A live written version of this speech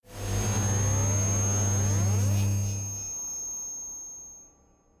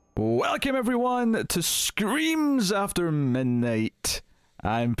Welcome everyone to Screams After Midnight.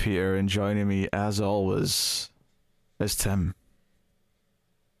 I'm Peter, and joining me as always is Tim.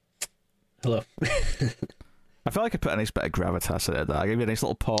 Hello. I feel like I put a nice bit of gravitas into that. I gave you a nice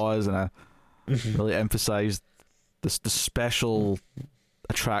little pause, and I really emphasised the special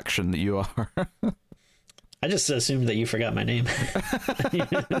attraction that you are. I just assumed that you forgot my name.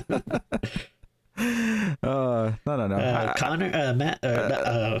 No. Connor, Matt,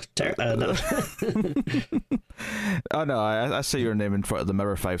 no. Oh no, I say your name in front of the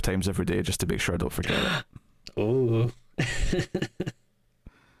mirror 5 times every day just to make sure I don't forget it. Ooh.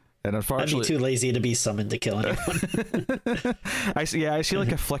 And unfortunately, I'd be too lazy to be summoned to kill anyone. I see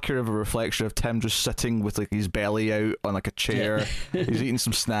like a flicker of a reflection of Tim just sitting with like his belly out on like a chair. Yeah. He's eating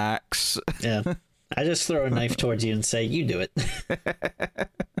some snacks. Yeah. I just throw a knife towards you and say, you do it.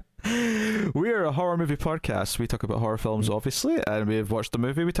 We are a horror movie podcast. We talk about horror films, obviously, and we've watched the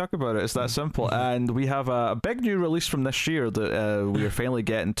movie, we talk about it. It's that simple. And we have a big new release from this year that we are finally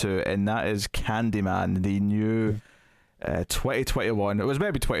getting to, and that is Candyman, the new 2021. It was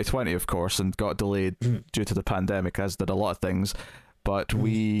maybe 2020, of course, and got delayed due to the pandemic, as did a lot of things. But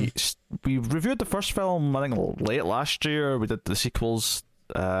we reviewed the first film, I think, late last year. We did the sequels.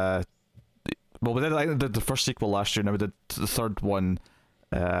 We did the first sequel last year, and then we did the third one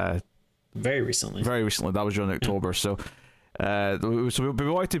very recently. That was during October. So we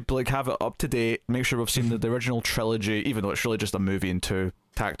wanted to like have it up to date, make sure we've seen the original trilogy, even though it's really just a movie and 2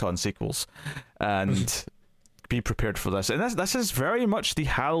 tacked on sequels, and be prepared for this. And this is very much the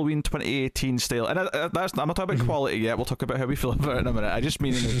Halloween 2018 style. And I'm not talking about quality yet. We'll talk about how we feel about it in a minute. I just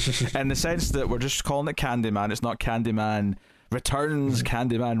mean in the sense that we're just calling it Candyman. It's not Candyman Returns,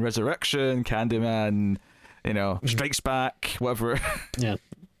 Candyman Resurrection, Candyman, Strikes Back, whatever. Yeah.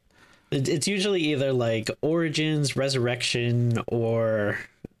 It's usually either like Origins, Resurrection, or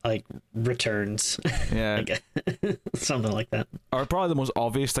like Returns. Yeah. Something like that. Or probably the most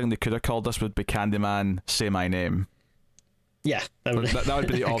obvious thing they could have called this would be Candyman Say My Name. Yeah. That would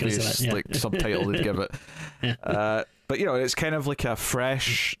be the obvious subtitle they'd give it. Yeah. But it's kind of like a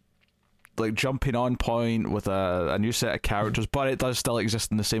fresh like jumping on point with a new set of characters, but it does still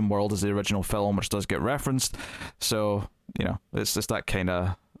exist in the same world as the original film, which does get referenced. So it's just that kind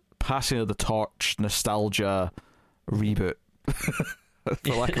of passing of the torch nostalgia reboot,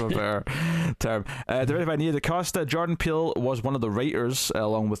 for lack of a better term. Directed by Nia DaCosta. Jordan Peele was one of the writers,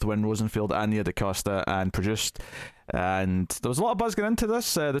 along with Wynn Rosenfield and Nia DaCosta, and produced. And there was a lot of buzz getting into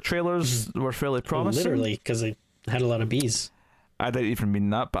this. The trailers were fairly promising. Literally, because they had a lot of bees. I didn't even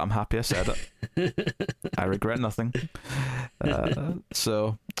mean that, but I'm happy I said it. I regret nothing.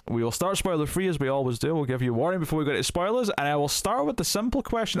 So we will start spoiler free as we always do. We'll give you a warning before we go to spoilers, and I will start with the simple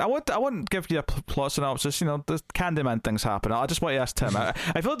question. I won't give you a plot synopsis. The Candyman things happen. I just want to ask Tim. I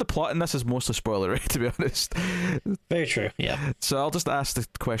feel like the plot in this is mostly spoilery, to be honest. Very true. Yeah. So I'll just ask the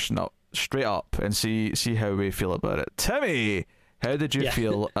question straight up and see how we feel about it. Timmy, how did you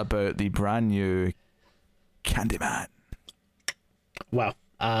feel about the brand new Candyman? Wow.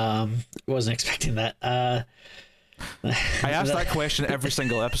 Wasn't expecting that. I asked that question every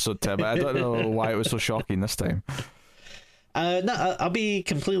single episode, Tim. I don't know why it was so shocking this time. No, I'll be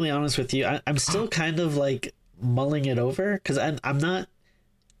completely honest with you. I'm still kind of like mulling it over, because I'm not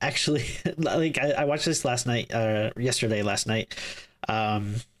actually like I watched this last night, last night.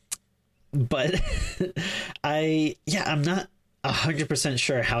 But I'm not 100%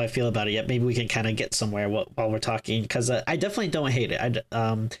 sure how I feel about it yet. Maybe we can kind of get somewhere while we're talking, because I definitely don't hate it.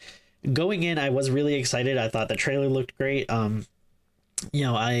 Going in, I was really excited. I thought the trailer looked great. I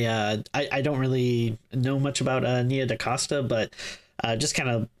don't really know much about Nia DaCosta, but just kind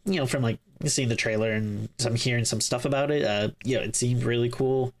of from like seeing the trailer and I'm hearing some stuff about it. It seemed really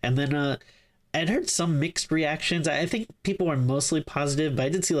cool. And then I'd heard some mixed reactions. I think people were mostly positive, but I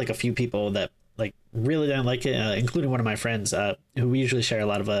did see like a few people that like really didn't like it, including one of my friends who we usually share a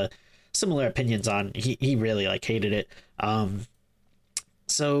lot of similar opinions on. He really like hated it.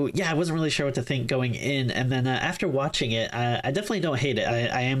 So yeah, I wasn't really sure what to think going in, and then after watching it, I definitely don't hate it.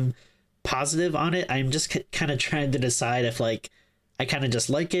 I am positive on it. I'm just kind of trying to decide if like I kind of just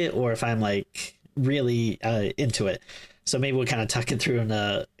like it or if I'm like really into it. So maybe we'll kind of talk it through and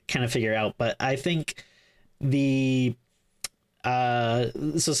kind of figure out. But I think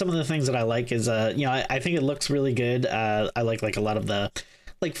so some of the things that I like is I think it looks really good. I like a lot of the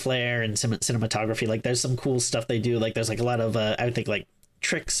like flair and cinematography. Like there's some cool stuff they do. Like there's like a lot of I would think like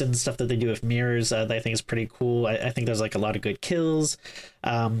tricks and stuff that they do with mirrors that I think is pretty cool. I think there's like a lot of good kills.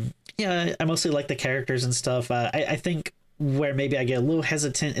 I mostly like the characters and stuff. I think where maybe I get a little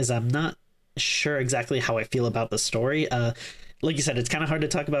hesitant is I'm not sure exactly how I feel about the story. like you said, it's kind of hard to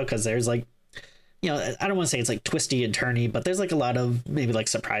talk about because there's like, I don't want to say it's like twisty and turny, but there's like a lot of maybe like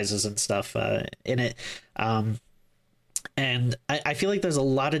surprises and stuff in it. And I feel like there's a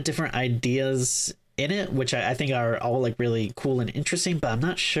lot of different ideas in it, which I think are all like really cool and interesting, but I'm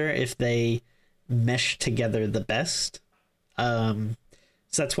not sure if they mesh together the best. So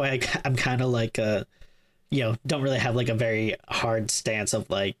that's why I'm kind of like, don't really have like a very hard stance of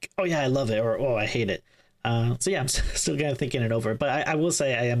like, oh yeah, I love it, or oh, I hate it. So yeah, I'm still kind of thinking it over, but I will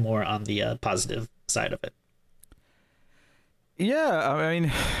say I am more on the positive side of it. Yeah, I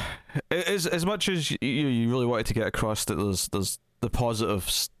mean, as much as you really wanted to get across that there's the positive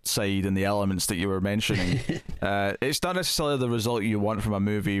side and the elements that you were mentioning, it's not necessarily the result you want from a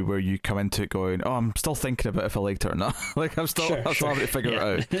movie where you come into it going, oh, I'm still thinking about if I liked it or not. Like I'm still having to figure it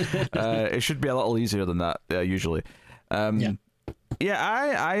out. It should be a little easier than that usually. I'm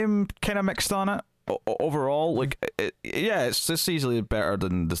kind of mixed on it. Overall, like it's just easily better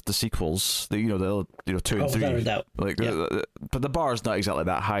than the sequels. The 2 and 3. Without a doubt. But the bar's not exactly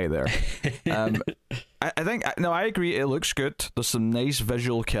that high there. I think I agree. It looks good. There's some nice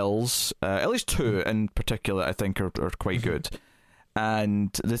visual kills. At least 2 in particular, I think are quite good.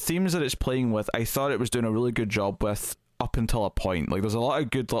 And the themes that it's playing with, I thought it was doing a really good job with up until a point. Like there's a lot of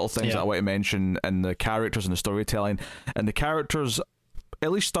good little things that I want to mention, and the characters and the storytelling, and the characters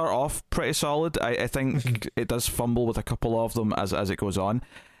at least start off pretty solid. I think it does fumble with a couple of them as it goes on.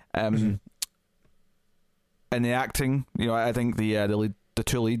 And the acting, I think the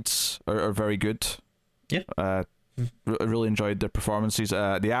 2 leads are very good. Yeah. Really enjoyed their performances.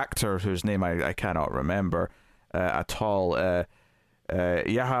 The actor whose name I cannot remember at all,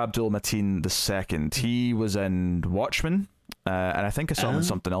 Yahya Abdul-Mateen II. He was in Watchmen, and I think I saw him in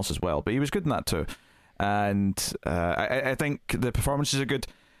something else as well, but he was good in that too. And I think the performances are good.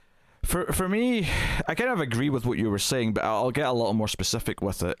 For me, I kind of agree with what you were saying, but I'll get a little more specific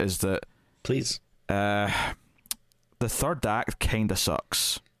with it. Is that please? The third act kind of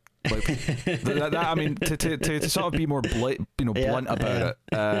sucks. Like I mean, to sort of be more blunt about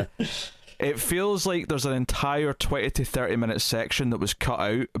it. It feels like there's an entire 20 to 30 minute section that was cut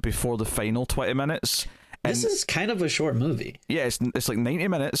out before the final 20 minutes. And this is kind of a short movie. Yeah, it's like 90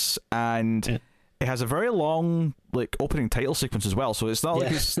 minutes, and it has a very long like opening title sequence as well, so it's not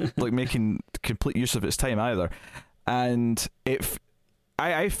like it's like making complete use of its time either. And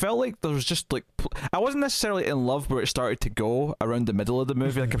I felt like there was just like, I wasn't necessarily in love where it started to go around the middle of the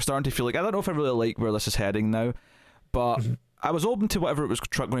movie. Like I'm starting to feel like I don't know if I really like where this is heading now, but I was open to whatever it was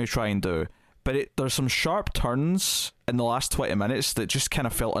going to try and do. But there's some sharp turns in the last 20 minutes that just kind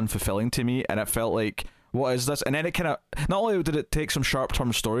of felt unfulfilling to me, and it felt like, what is this? And then it kind of, not only did it take some sharp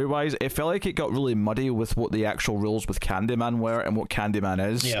turns story-wise, it felt like it got really muddy with what the actual rules with Candyman were and what Candyman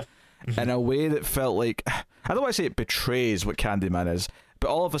is. Yeah. In a way that felt like, I don't want to say it betrays what Candyman is, but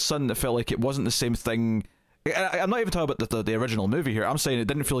all of a sudden it felt like it wasn't the same thing. I'm not even talking about the original movie here. I'm saying it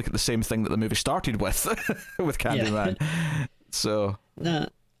didn't feel like the same thing that the movie started with, with Candyman. So...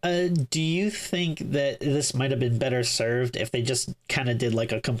 do you think that this might have been better served if they just kind of did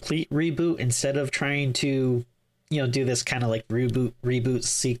like a complete reboot instead of trying to, do this kind of like reboot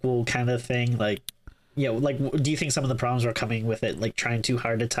sequel kind of thing? Like, do you think some of the problems were coming with it, like trying too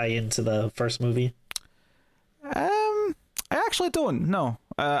hard to tie into the first movie? I actually don't. No,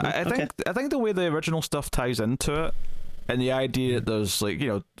 I think the way the original stuff ties into it, and the idea that there's like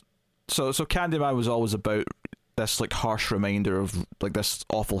so Candyman was always about this like harsh reminder of like this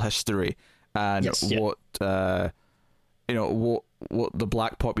awful history and what the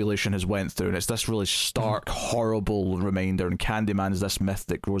black population has went through, and it's this really stark, horrible reminder. And Candyman is this myth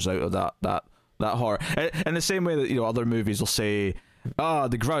that grows out of that horror. In the same way that other movies will say,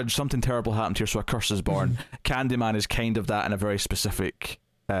 The Grudge, something terrible happened here, so a curse is born. Candyman is kind of that in a very specific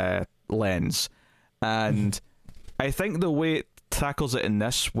lens, and I think the way it tackles it in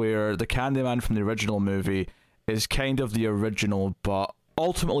this, where the Candyman from the original movie is kind of the original, but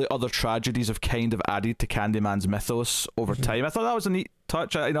ultimately other tragedies have kind of added to Candyman's mythos over time. I thought that was a neat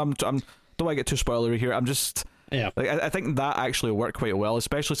touch. I'm don't want to get too spoilery here. I'm just like, I think that actually worked quite well,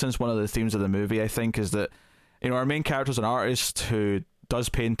 especially since one of the themes of the movie, I think, is that our main character is an artist who does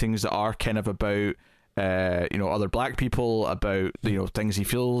paintings that are kind of about other black people, about things he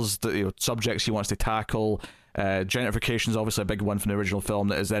feels, that subjects he wants to tackle. Gentrification is obviously a big one from the original film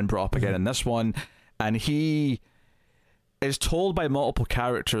that is then brought up again in this one. And he is told by multiple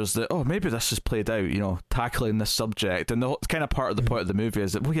characters that, maybe this is played out, tackling this subject. And the kind of part of the point of the movie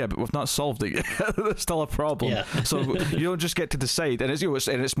is that, but we've not solved it yet. There's still a problem. Yeah. So you don't just get to decide. And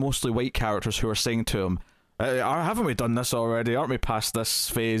it's mostly white characters who are saying to him, haven't we done this already? Aren't we past this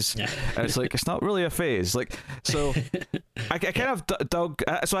phase? Yeah. And it's like, it's not really a phase. Like, so I kind of dug.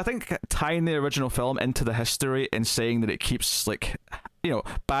 So I think tying the original film into the history and saying that it keeps, like, you know,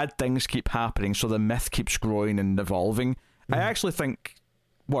 bad things keep happening, so the myth keeps growing and evolving, I actually think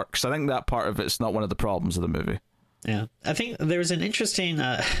works. I think that part of it's not one of the problems of the movie. Yeah, I think there was an interesting,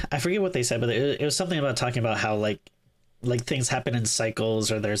 I forget what they said, but it was something about talking about how like things happen in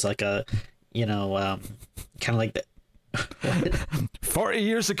cycles, or there's like a, you know, kind of like the 40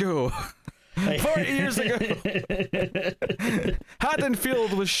 years ago. 40 years ago.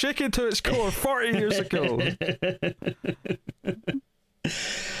 Haddonfield was shaken to its core 40 years ago.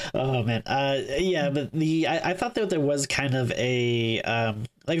 Oh man, yeah, but I thought that there was kind of a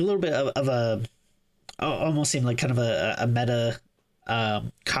like a little bit of a almost seemed like kind of a meta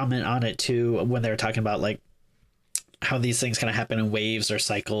comment on it too, when they were talking about like how these things kind of happen in waves or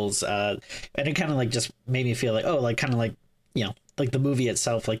cycles, and it kind of like just made me feel like, oh, like kind of like, you know, like the movie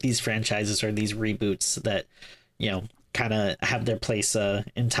itself, like these franchises or these reboots that, you know, kind of have their place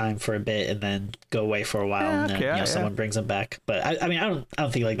in time for a bit and then go away for a while, and then, you know, someone brings them back. But I mean, I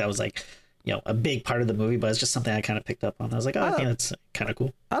don't think like that was like, you know, a big part of the movie, but it's just something I kind of picked up on. I was like, oh, I think that's kind of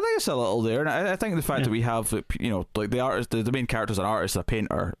cool. I think it's a little there, and I think the fact that we have, you know, like the artist, the main character's an artist, a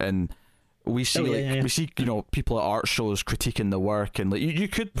painter, and we see we see, you know, people at art shows critiquing the work, and like you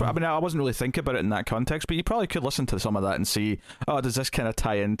could, I mean, I wasn't really thinking about it in that context, but you probably could listen to some of that and see, oh, does this kind of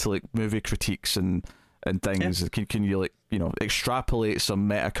tie into like movie critiques and things? Can you, like, you know, extrapolate some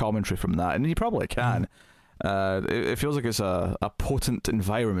meta commentary from that? And you probably can. It feels like it's a potent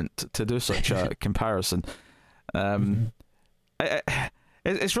environment to do such a comparison.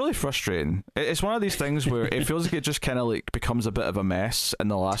 It's really frustrating. It's one of these things where it feels like it just kind of like becomes a bit of a mess in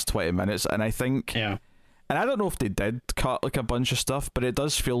the last 20 minutes, and I think, and I don't know if they did cut like a bunch of stuff, but it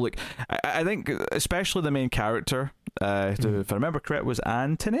does feel like, I think especially the main character, if I remember correct, was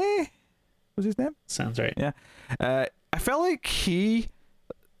Anthony, was his name? Sounds right. Yeah. I felt like he,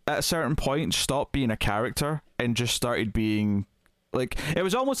 at a certain point, stopped being a character and just started being, like, it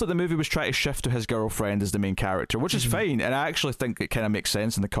was almost like the movie was trying to shift to his girlfriend as the main character, which is fine, and I actually think it kind of makes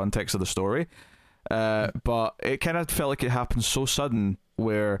sense in the context of the story, but it kind of felt like it happened so sudden,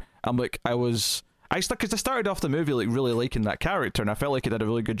 where I'm like, because I started off the movie like really liking that character, and I felt like it did a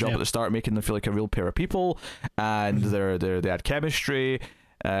really good job at the start, making them feel like a real pair of people, and they had chemistry.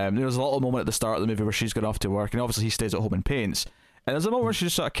 There was a little moment at the start of the movie where she's gone off to work, and obviously he stays at home and paints. And there's a moment where she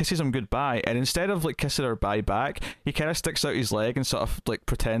just sort of kisses him goodbye, and instead of like kissing her bye back, he kind of sticks out his leg and sort of like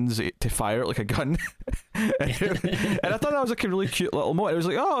pretends to fire it like a gun. And I thought that was like a really cute little moment. It was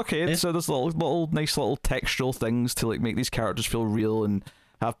like, oh, okay, so there's little nice little textual things to like make these characters feel real and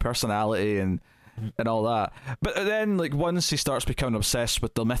have personality and all that. But then, like, once he starts becoming obsessed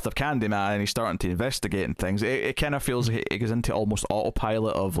with the myth of Candyman and he's starting to investigate and things, it kind of feels like it goes into almost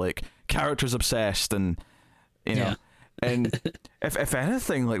autopilot of like characters obsessed, and you know. And if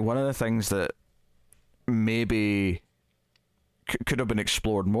anything, like, one of the things that maybe could have been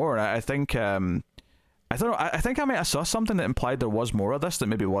explored more, and I think I don't know, I think I might have saw something that implied there was more of this that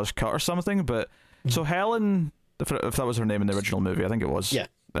maybe was cut or something, but so Helen, if that was her name in the original movie, I think it was. Yeah,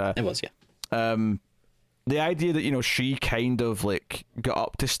 it was, the idea that, you know, she kind of like got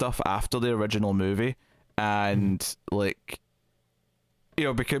up to stuff after the original movie, and like, you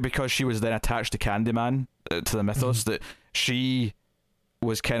know, because she was then attached to Candyman, to the mythos, that she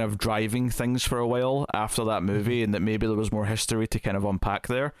was kind of driving things for a while after that movie, and that maybe there was more history to kind of unpack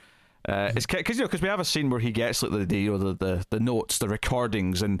there. It's because, you know, because we have a scene where he gets like the notes, the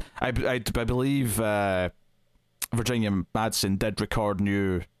recordings, and I believe Virginia Madsen did record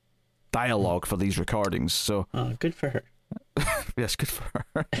new dialogue for these recordings, so good for her. Yes, good for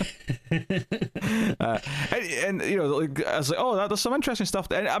her. And you know, like, I was like, oh, there's some interesting stuff.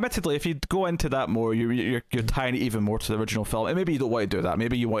 And admittedly, if you go into that more, you're tying it even more to the original film, and maybe you don't want to do that.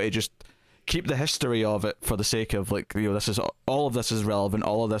 Maybe you want to just keep the history of it for the sake of, like, you know, this is all of this is relevant.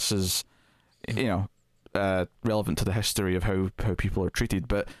 All of this is, you know, relevant to the history of how people are treated.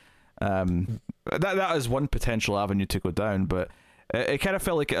 But that is one potential avenue to go down. But it kind of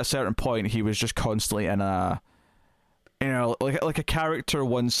felt like at a certain point he was just constantly in a, you know, like a character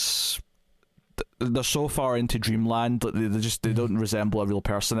once they're so far into dreamland that they don't resemble a real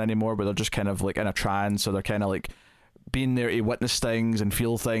person anymore, but they're just kind of like in a trance, so they're kind of like being there to witness things and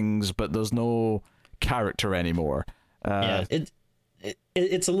feel things, but there's no character anymore.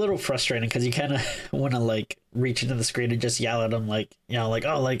 It's a little frustrating because you kind of want to like reach into the screen and just yell at them, like, you know, like,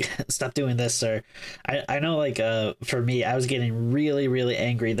 oh, like, stop doing this. Or I know, like, for me, I was getting really, really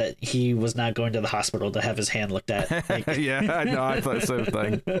angry that he was not going to the hospital to have his hand looked at. Like, yeah, I know, I thought the same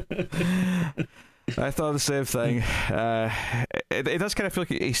thing. I thought the same thing. It does kind of feel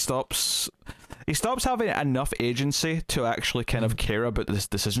like he stops having enough agency to actually kind of care about the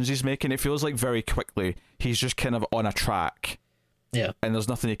decisions he's making. It feels like very quickly he's just kind of on a track. Yeah. And there's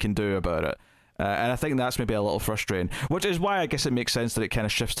nothing he can do about it. And I think that's maybe a little frustrating, which is why I guess it makes sense that it kind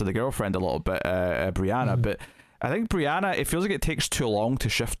of shifts to the girlfriend a little bit, Brianna. But I think Brianna, it feels like it takes too long to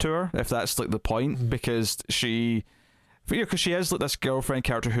shift to her, if that's like the point, because she is like this girlfriend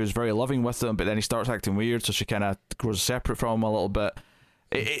character who's very loving with him, but then he starts acting weird, so she kind of grows separate from him a little bit.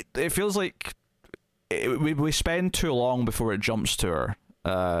 It feels like we spend too long before it jumps to her.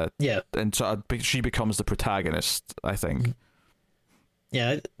 And so she becomes the protagonist, I think.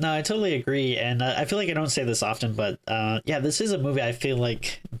 Yeah, no, I totally agree, and I feel like I don't say this often, but this is a movie I feel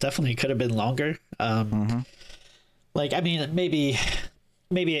like definitely could have been longer. Like, I mean, maybe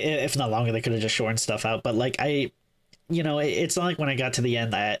if not longer, they could have just shortened stuff out. But like, it's not like when I got to the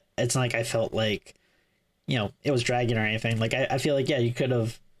end, it's not like I felt like, it was dragging or anything. Like, I feel like, you could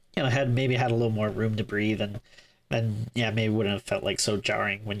have, had a little more room to breathe, and then maybe wouldn't have felt like so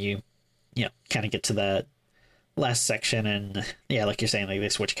jarring when you kind of get to that last section, and like you're saying, like they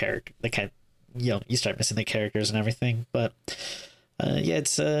switch character, they kind of, you start missing the characters and everything. But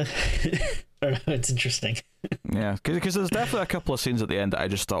it's I don't know, it's interesting. Because there's definitely a couple of scenes at the end that I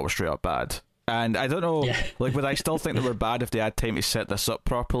just thought were straight up bad, and I don't know, like, would I still think they were bad if they had time to set this up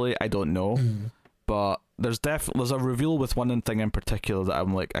properly? I don't know. But there's a reveal with one thing in particular that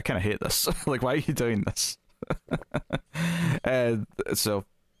I'm like, I kind of hate this. Like, why are you doing this? So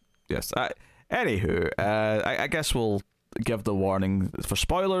yes, anywho, I guess we'll give the warning for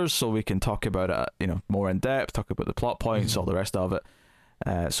spoilers so we can talk about it, more in depth, talk about the plot points, all the rest of it.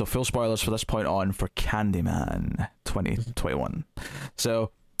 So full spoilers for this point on for Candyman 2021.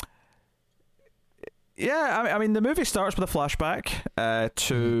 So, I mean, the movie starts with a flashback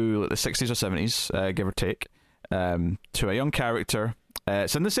to the 60s or 70s, give or take, to a young character.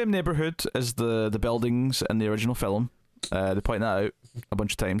 It's in the same neighborhood as the buildings in the original film. They point that out a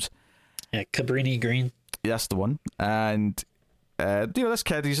bunch of times. Yeah, Cabrini Green. That's the one. And, this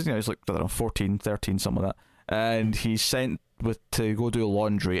kid, he's like, I don't know, 14, 13, something like that. And he's sent to go do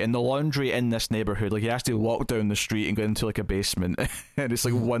laundry. And the laundry in this neighborhood, like, he has to walk down the street and go into, like, a basement. And it's,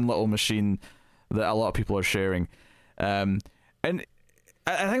 like, one little machine that a lot of people are sharing. And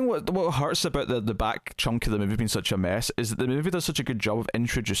I think what hurts about the back chunk of the movie being such a mess is that the movie does such a good job of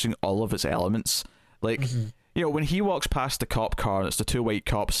introducing all of its elements. Like, when he walks past the cop car and it's the two white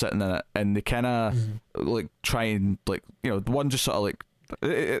cops sitting in it, and they kind of like try and, like, one just sort of like,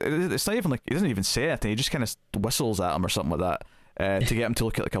 it's not even like, he doesn't even say anything, he just kind of whistles at him or something like that to get him to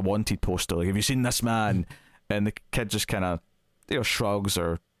look at like a wanted poster, like, have you seen this man? And the kid just kind of shrugs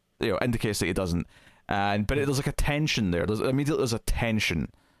or indicates that he doesn't. But there's like a tension there. There's a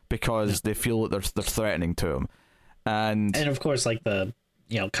tension because they feel that they're threatening to him, and of course, like, the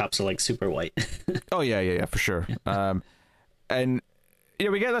cops are like super white. Oh yeah, for sure. And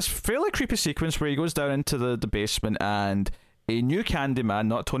we get this fairly creepy sequence where he goes down into the basement, and a new Candyman,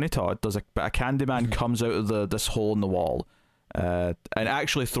 not Tony Todd, but a Candyman comes out of this hole in the wall, and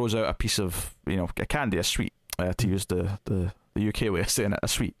actually throws out a piece of a candy, a sweet, to use the UK way of saying it, a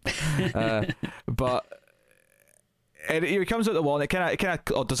sweet. But he comes out the wall, and it kind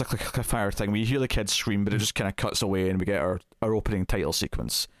of does a cliffhanger thing where you hear the kids scream, but it just kind of cuts away, and we get our opening title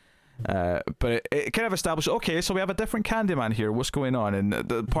sequence. But it kind of establishes, okay, so we have a different Candyman here, what's going on? And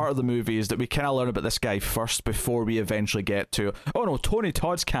the part of the movie is that we kind of learn about this guy first before we eventually get to, oh no, Tony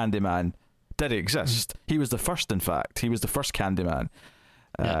Todd's Candyman did exist. He was the first, in fact. He was the first Candyman.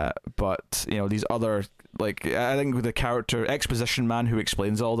 But these other, like, I think the character exposition man who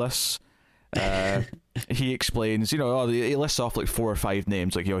explains all this, he explains, he lists off like 4 or 5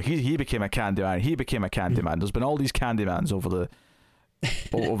 names, like, he became a Candyman, he became a Candyman. There's been all these Candymans over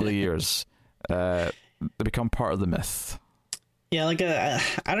the years. They become part of the myth. Yeah, like, I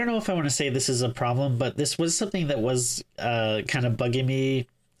don't know if I want to say this is a problem, but this was something that was kind of bugging me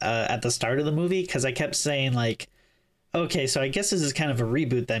at the start of the movie, because I kept saying, like, okay, so I guess this is kind of a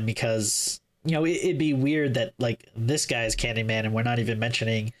reboot then, because it'd be weird that, like, this guy's Candyman and we're not even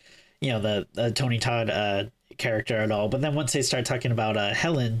mentioning the Tony Todd character at all. But then once they start talking about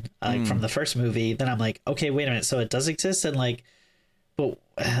Helen from the first movie, then I'm like, okay, wait a minute, so it does exist? And like, but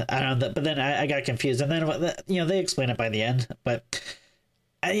I don't know, but then I got confused, and then they explain it by the end. But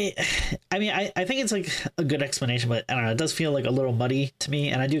I mean I think it's like a good explanation, but I don't know, it does feel like a little muddy to me,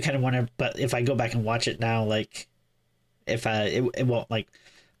 and I do kind of wonder, but if I go back and watch it now, like, if it won't like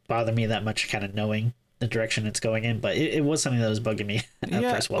bother me that much, kind of knowing the direction it's going in. But it was something that was bugging me at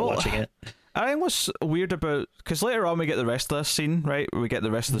first while watching it. I think what's weird about, because later on we get the rest of this scene, right? We get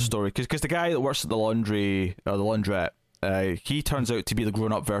the rest of the story, because the guy that works at the laundry or the laundrette, he turns out to be the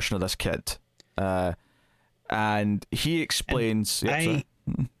grown-up version of this kid, and he explains.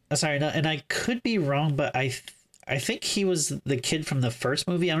 Sorry, no, and I could be wrong, but I think he was the kid from the first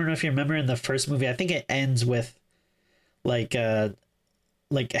movie. I don't know if you remember in the first movie. I think it ends with like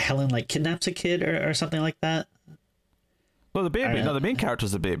Helen like kidnaps a kid or something like that. Well, the baby. No, the main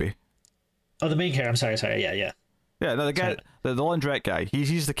character's the baby. Oh, the main character. I'm sorry. Yeah. Yeah, no, the guy, the laundrette guy.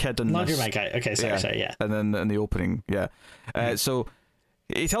 He's the kid in laundromat guy. Okay, sorry. Yeah. And then in the opening, yeah. So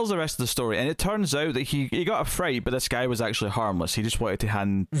he tells the rest of the story, and it turns out that he got a fright, but this guy was actually harmless. He just wanted to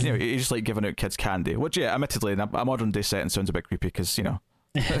hand, he just like giving out kids candy. Which, yeah, admittedly, in a modern day setting sounds a bit creepy because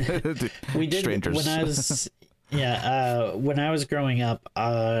we did strangers. When I was. Yeah, when I was growing up,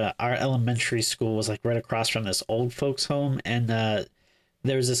 our elementary school was like right across from this old folks home, and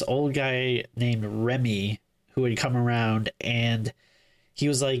there was this old guy named Remy who would come around, and he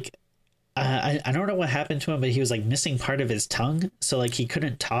was like, I don't know what happened to him, but he was like missing part of his tongue, so like he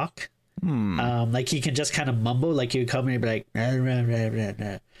couldn't talk. Like he could just kind of mumble, like he would come and he'd be like, rah, rah, rah, rah,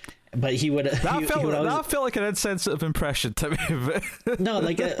 rah. But he would. That felt like an insensitive impression to me. No,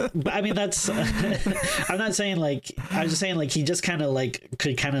 like, I mean, that's. I'm not saying like. I was just saying like he just kind of like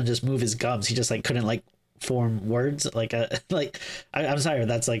could kind of just move his gums. He just like couldn't like form words. Like I'm sorry,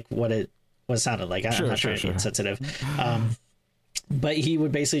 that's like what it sounded like. I'm not trying to be insensitive. But he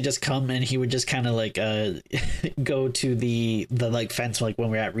would basically just come and he would just kind of like go to the like fence like when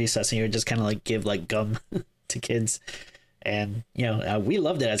we were at recess, and he would just kind of like give like gum to kids. And we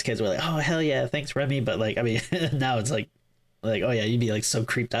loved it as kids. We're like, oh hell yeah, thanks Remy. But like, I mean, now it's like oh yeah, you'd be like so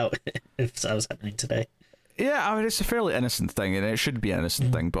creeped out if that was happening today. Yeah, I mean, it's a fairly innocent thing, and it should be an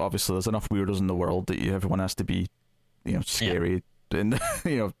innocent thing. But obviously, there's enough weirdos in the world that everyone has to be, scary and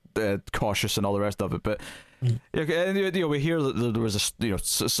cautious and all the rest of it. But we hear that there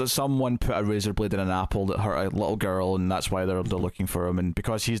was someone put a razor blade in an apple that hurt a little girl, and that's why they're looking for him. And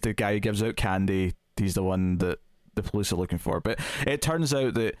because he's the guy who gives out candy, he's the one that the police are looking for. But it turns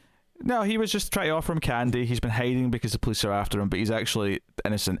out that no, he was just trying to offer him candy. He's been hiding because the police are after him, but he's actually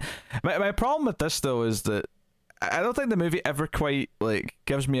innocent. My problem with this though is that I don't think the movie ever quite like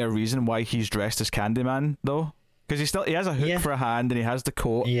gives me a reason why he's dressed as Candyman though, because he has a hook for a hand and he has the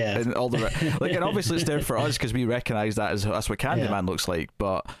coat and all the like, and obviously it's there for us because we recognize that as that's what Candyman looks like,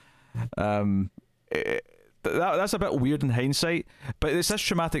 but that's a bit weird in hindsight. But it's this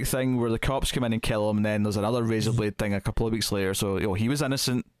traumatic thing where the cops come in and kill him, and then there's another razor blade thing a couple of weeks later. So he was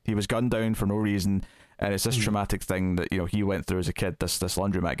innocent, he was gunned down for no reason, and it's this traumatic thing that he went through as a kid, this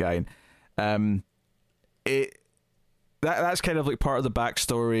laundromat guy. That's kind of like part of the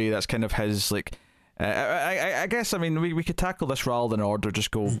backstory. That's kind of his like I guess, I mean, we could tackle this rather than order, just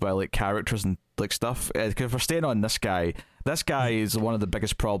go by like characters and like stuff, because if we're staying on this guy is one of the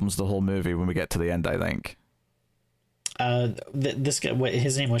biggest problems of the whole movie when we get to the end, I think. This guy,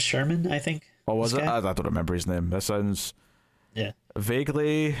 his name was Sherman, I think. Oh, was it? I don't remember his name. That sounds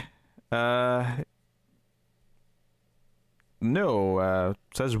vaguely no,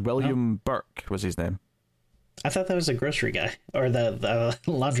 says William Burke was his name. I thought that was a grocery guy, or the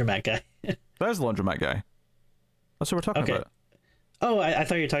laundromat guy. That's the laundromat guy. That's what we're talking about. Oh, I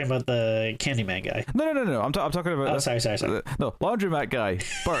thought you were talking about the Candyman guy. No. I'm talking about. Oh, sorry. No, laundromat guy,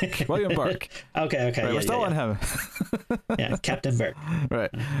 Burke, William Burke. Okay. Right, we're still on him. Yeah, Captain Burke. Right.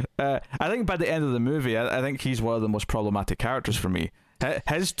 I think by the end of the movie, I think he's one of the most problematic characters for me.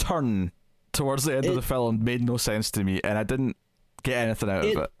 His turn towards the end of the film made no sense to me, and I didn't get anything out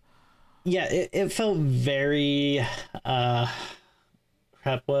of it. Yeah, it felt very.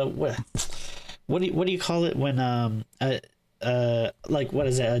 Crap. What do you call it when like what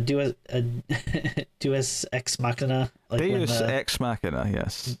is it? Deus ex machina. Like Deus ex machina.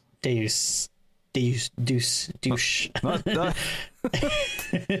 Yes. Deus douche. Not that.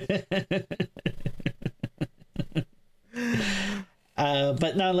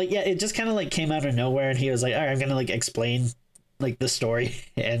 But no, like it just kind of like came out of nowhere, and he was like, "All right, I'm gonna like explain like the story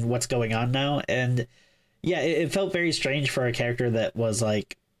and what's going on now." And yeah, it felt very strange for a character that was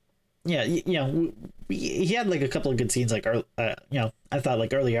like, he had like a couple of good scenes, like I thought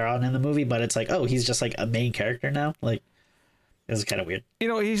like earlier on in the movie, but it's like, oh, he's just like a main character now. Like, this is kind of weird.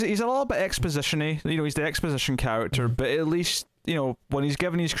 He's a little bit exposition-y. He's the exposition character, but at least when he's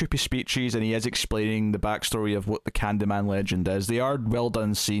giving these creepy speeches and he is explaining the backstory of what the Candyman legend is, they are well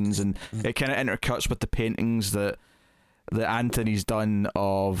done scenes, and it kind of intercuts with the paintings that Anthony's done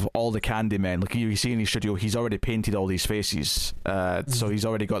of all the Candymen. Like you see in his studio, he's already painted all these faces, so he's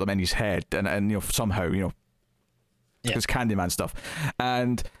already got them in his head, and somehow It's Candyman stuff.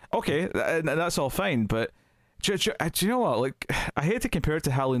 And okay, and that's all fine, but do you know what? Like, I hate to compare it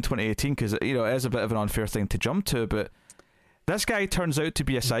to Halloween 2018 because, you know, it is a bit of an unfair thing to jump to, but this guy turns out to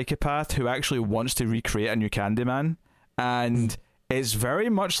be a psychopath who actually wants to recreate a new Candyman, and it's very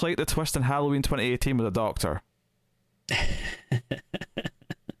much like the twist in Halloween 2018 with a doctor.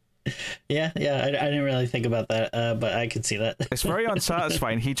 Yeah, I didn't really think about that, but I could see that. It's very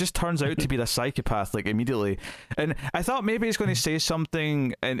unsatisfying. He just turns out to be the psychopath, like, immediately. And I thought maybe he's going to say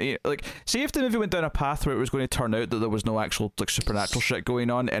something, and like, see if the movie went down a path where it was going to turn out that there was no actual, like, supernatural shit going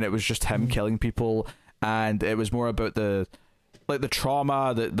on, and it was just him killing people, and it was more about the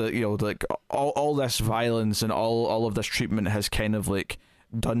trauma that you know, like, all this violence and all of this treatment has kind of, like,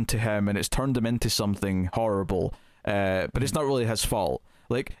 done to him, and it's turned him into something horrible, but it's not really his fault.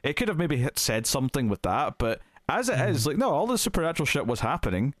 Like, it could have maybe said something with that, but as it is, like, no, all the supernatural shit was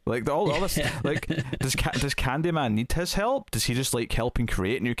happening. Like, all this, like, does Candyman need his help? Does he just like helping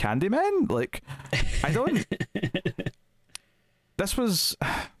create new Candyman? Like, I don't. This was.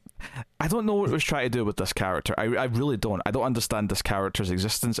 I don't know what it was trying to do with this character. I really don't. I don't understand this character's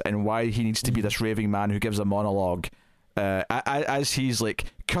existence and why he needs to be this raving man who gives a monologue as he's like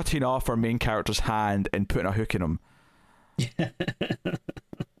cutting off our main character's hand and putting a hook in him. I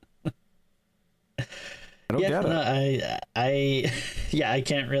don't get it. I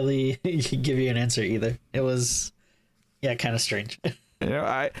can't really give you an answer either. It was, kind of strange.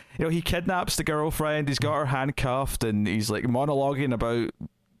 He kidnaps the girlfriend. He's got her handcuffed, and he's like monologuing about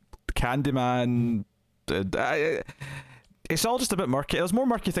Candyman. It's all just a bit murky. There's more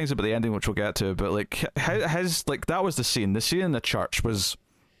murky things about the ending, which we'll get to. But like, his like, that was the scene. The scene in the church was.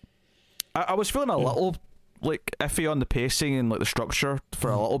 I was feeling a little like iffy on the pacing and like the structure for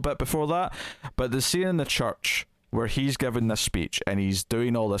a little bit before that, but the scene in the church where he's giving this speech and he's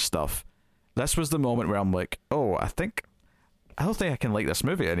doing all this stuff, this was the moment where I'm like, oh, I don't think I can like this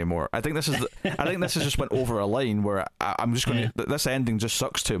movie anymore. I think this is just went over a line where I'm just going to, this ending just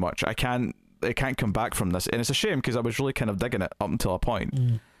sucks too much. I can't come back from this, and it's a shame because I was really kind of digging it up until a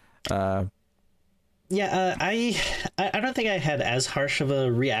point. I don't think I had as harsh of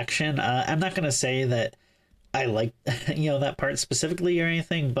a reaction. I'm not going to say that I like that part specifically or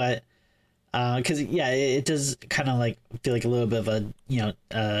anything, but because it does kind of like feel like a little bit of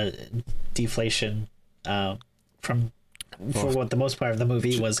a deflation for what the most part of the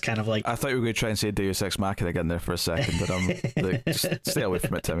movie was kind of like. I thought you were going to try and say Deus Ex Machina again there for a second, but I'm like, just stay away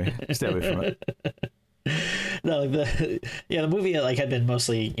from it, Timmy. Stay away from it. No, the movie like had been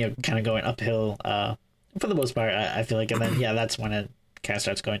mostly kind of going uphill for the most part. I feel like, and then that's when it kind of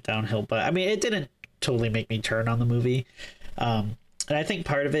starts going downhill. But I mean, it didn't totally make me turn on the movie, and I think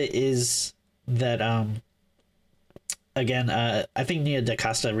part of it is that I think Nia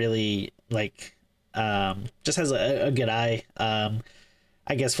DaCosta really like just has a good eye,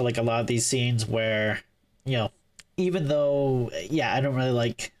 I guess, for like a lot of these scenes where even though I don't really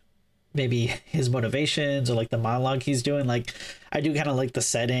like maybe his motivations or like the monologue he's doing, like I do kind of like the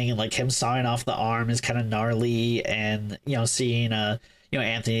setting, and like him sawing off the arm is kind of gnarly, and seeing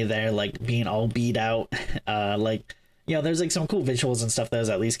Anthony there like being all beat out, like there's like some cool visuals and stuff that was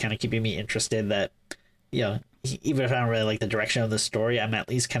at least kind of keeping me interested, that even if I don't really like the direction of the story, I'm at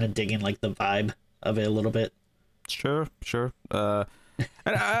least kind of digging like the vibe of it a little bit. Sure.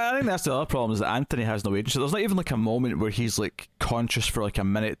 And I think that's the other problem, is that Anthony has no agency. There's not even like a moment where he's like conscious for like a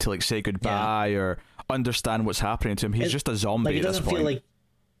minute to like say goodbye or understand what's happening to him. He's just a zombie at this point. Feel like,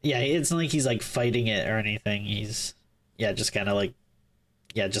 it's not like he's like fighting it or anything. He's just kind of like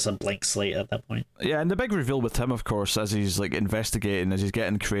just a blank slate at that point. Yeah, and the big reveal with him, of course, as he's like investigating, as he's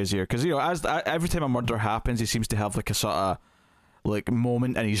getting crazier, because as every time a murder happens, he seems to have like a sort of like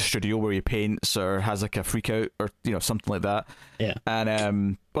moment in his studio where he paints or has like a freak out or something like that. Yeah.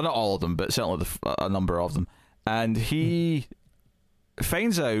 And well, not all of them, but certainly a number of them. And he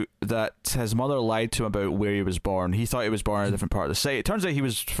finds out that his mother lied to him about where he was born. He thought he was born in a different part of the city. It turns out he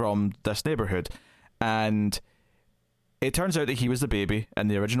was from this neighborhood, and it turns out that he was the baby in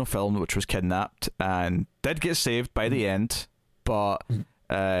the original film, which was kidnapped and did get saved by the end. But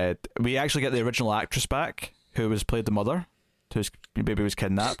we actually get the original actress back, who played the mother, whose baby was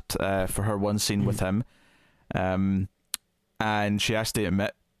kidnapped, for her one scene with him, and she has to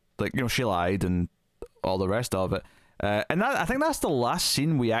admit, like, she lied and all the rest of it, and I think that's the last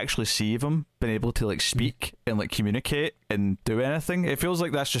scene we actually see of him being able to like speak and like communicate and do anything. It feels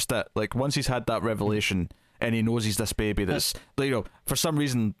like that's just it. Like, once he's had that revelation and he knows he's this baby that's for some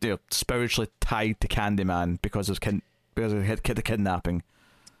reason spiritually tied to Candyman because of the kidnapping.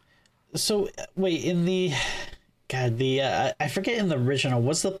 So wait, in the I forget, in the original,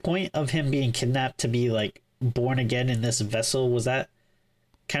 what's the point of him being kidnapped? To be like born again in this vessel. Was that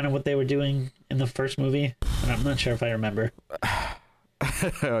kind of what they were doing in the first movie? And I'm not sure if I remember.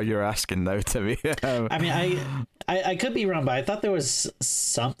 Oh, you're asking now, Timmy. I mean, I could be wrong, but I thought there was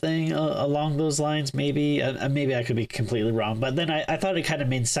something along those lines. Maybe maybe I could be completely wrong. But then I thought it kind of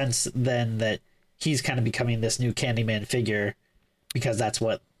made sense then that he's kind of becoming this new Candyman figure, because that's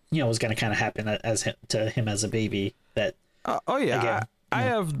what was going to kind of happen to him as a baby. That oh yeah. Again, I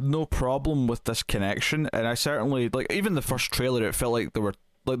have no problem with this connection, and I certainly even the first trailer. It felt like they were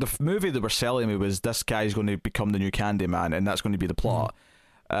the movie they were selling me was this guy's going to become the new Candyman, and that's going to be the plot.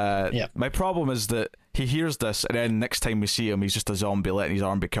 My problem is that he hears this, and then next time we see him, he's just a zombie letting his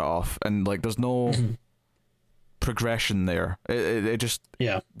arm be cut off, and there's no progression there. It just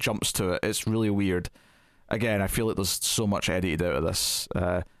jumps to it. It's really weird. Again, I feel like there's so much edited out of this.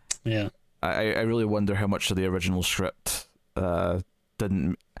 I really wonder how much of the original script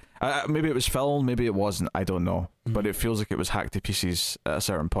didn't. Maybe it was filmed, maybe it wasn't. I don't know, but it feels like it was hacked to pieces at a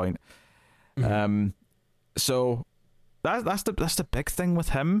certain point. So that's the big thing with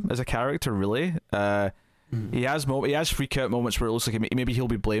him as a character, really. He has freak out moments where it looks like maybe he'll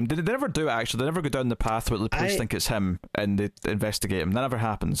be blamed. They never do it, actually. They never go down the path where the police think it's him and they investigate him. That never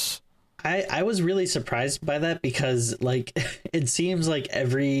happens. I was really surprised by that, because it seems like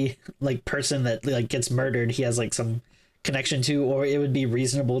every person that gets murdered, he has some connection to, or it would be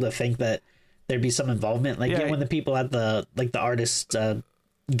reasonable to think that there'd be some involvement. When the people at the the artist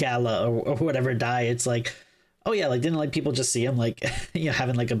gala or whatever die, it's oh yeah, didn't people just see him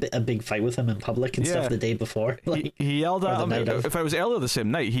having a big fight with him in public and stuff the day before? He yelled at them. If I was earlier the same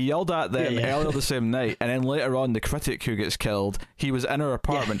night, he yelled at them earlier the same night, and then later on, the critic who gets killed, he was in her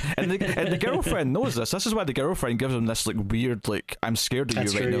apartment, and the girlfriend knows this. This is why the girlfriend gives him this weird I'm scared of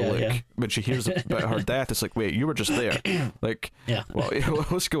That's you right true, now look. When she hears about her death, it's wait, you were just there.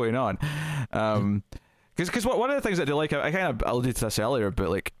 What's going on? Because one of the things that I kind of alluded to this earlier,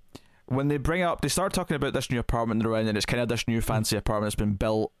 but when they start talking about this new apartment they're in, and it's kind of this new fancy apartment that's been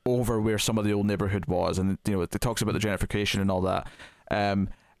built over where some of the old neighborhood was, and it talks about the gentrification and all that. I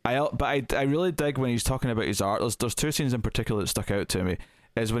really dig when he's talking about his art. There's two scenes in particular that stuck out to me.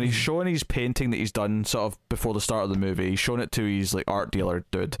 Is when he's showing his painting that he's done sort of before the start of the movie. He's showing it to his art dealer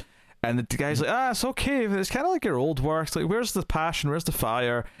dude, and the guy's it's okay, it's kind of like your old work. Where's the passion? Where's the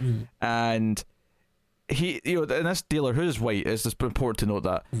fire? And he, and this dealer, who is white, is just important to note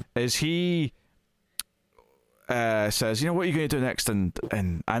that, is he says, what are you going to do next? And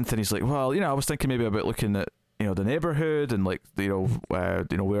Anthony's well, I was thinking maybe about looking at, the neighborhood and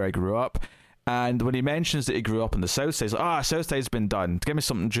where I grew up. And when he mentions that he grew up in the South Side, he's South Side's been done. Give me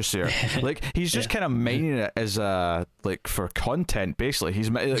something juicier. He's just kind of mining it as for content, basically.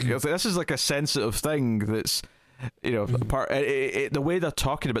 He's this is a sensitive thing that's. The way they're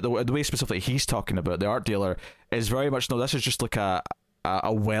talking about the way specifically he's talking about the art dealer is very much this is just a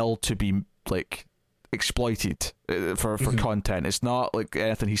well to be exploited for content. It's not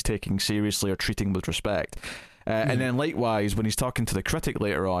anything he's taking seriously or treating with respect. And then likewise when he's talking to the critic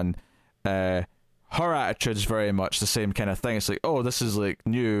later on, her attitude is very much the same kind of thing. It's this is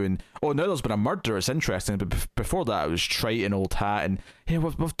new, and now there's been a murder, it's interesting, but before that it was trite and old hat, and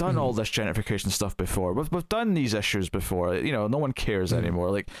we've done all this gentrification stuff before, we've done these issues before, no one cares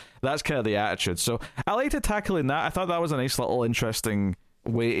anymore. That's kind of the attitude. So I liked it tackling that. I thought that was a nice little interesting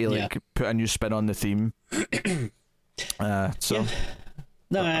way to put a new spin on the theme. I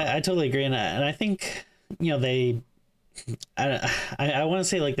totally agree, and I think they I want to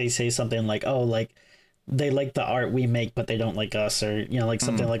say they say something they like the art we make but they don't like us, or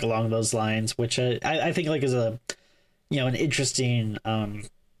something along those lines, which I think is a an interesting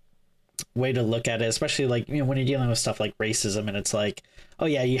way to look at it, especially when you're dealing with stuff like racism, and it's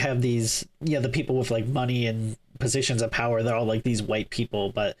you have these the people with money and positions of power, they're all these white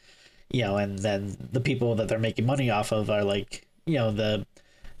people, but and then the people that they're making money off of are the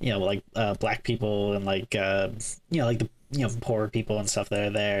black people and the poorer people and stuff that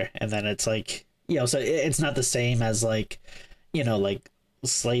are there, and then it's so it's not the same as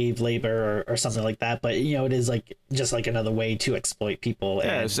slave labor or something like that, but it is just another way to exploit people.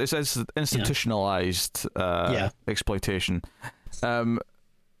 Yeah, and, it's institutionalized exploitation. And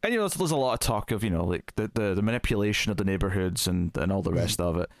there's a lot of talk of the manipulation of the neighborhoods and all the rest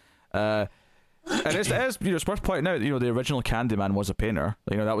of it. And it's worth pointing out, the original Candyman was a painter.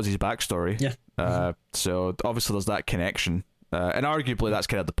 That was his backstory. Yeah. So obviously there's that connection. And arguably that's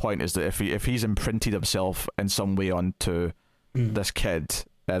kind of the point, is that if he's imprinted himself in some way onto this kid,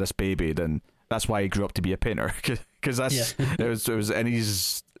 this baby, then that's why he grew up to be a painter. Because that's it was in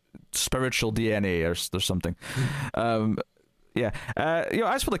his spiritual DNA or something. As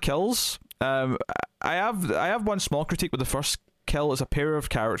for the kills, I have one small critique with the first kill. It's a pair of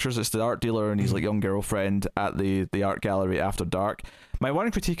characters. It's the art dealer and his like young girlfriend at the art gallery after dark. My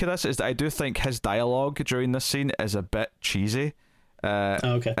one critique of this is that I do think his dialogue during this scene is a bit cheesy.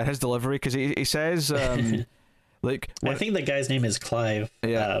 Okay. And his delivery, because he says like I think the guy's name is Clive.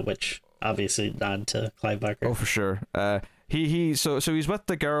 Yeah. Which obviously nod to Clive Barker. Oh, for sure. So he's with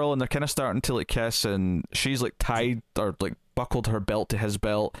the girl and they're kind of starting to like kiss, and she's like tied or like buckled her belt to his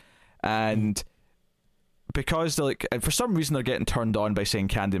belt, and because they're like, for some reason they're getting turned on by saying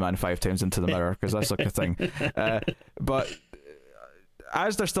Candyman 5 times into the mirror, because that's like a thing. But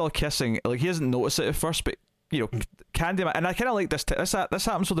as they're still kissing, like he doesn't notice it at first, but you know, Candyman, and I kind of like this. This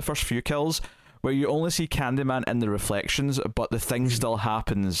happens with the first few kills, where you only see Candyman in the reflections, but the thing still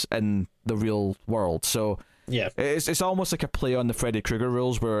happens in the real world. So yeah, it's almost like a play on the Freddy Krueger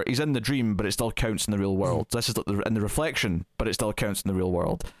rules, where he's in the dream, but it still counts in the real world. This is like in the reflection, but it still counts in the real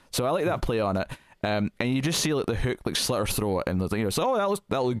world. So I like that play on it. And you just see like the hook like slit her throat, and you know, so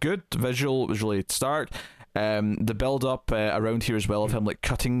that looked good. Visual, it was really stark. The build up around here as well of him like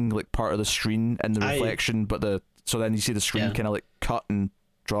cutting like part of the screen in the reflection, but so then you see the screen kind of like cut and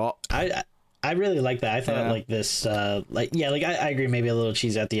drop. I really like that. I thought like this I agree, maybe a little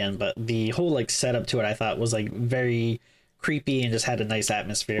cheesy at the end, but the whole like setup to it I thought was like very creepy and just had a nice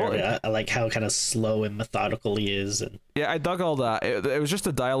atmosphere. Well, I like how kind of slow and methodical he is. And yeah, I dug all that. It was just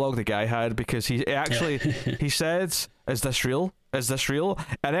the dialogue the guy had, because he actually he said, "Is this real? Is this real?"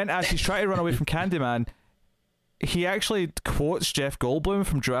 And then as he's trying to run away from Candyman, he actually quotes Jeff Goldblum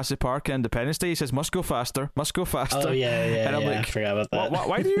from Jurassic Park and Independence Day. He says, "Must go faster, must go faster." Oh yeah. And I'm like, I forgot about that.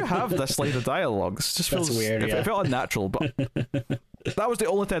 Why do you have this line of dialogue? It just feels weird. It felt unnatural, but that was the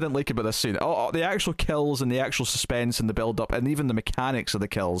only thing I didn't like about this scene. The actual kills and the actual suspense and the build up and even the mechanics of the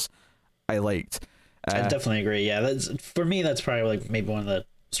kills, I liked. I definitely agree. Yeah, that's for me. That's probably like maybe one of the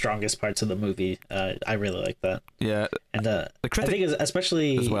strongest parts of the movie. I really like that. Yeah, and the critic, I think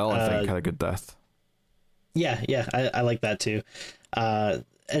especially as well. I think had a good death. Yeah, I like that too. I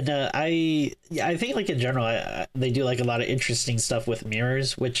think like in general, they do like a lot of interesting stuff with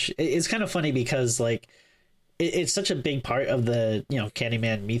mirrors, which is kind of funny because like it's such a big part of the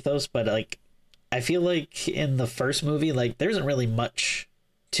Candyman mythos, but like I feel like in the first movie, like there isn't really much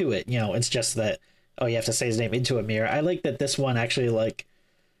to it. It's just that you have to say his name into a mirror. I like that this one actually like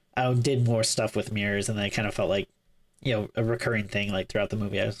did more stuff with mirrors, and then it kind of felt like a recurring thing like throughout the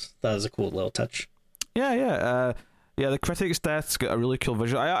movie. I thought it was a cool little touch. Yeah. The critic's death's got a really cool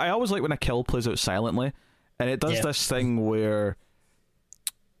visual. I always like when a kill plays out silently, and it does this thing where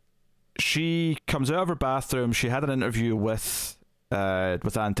she comes out of her bathroom. She had an interview with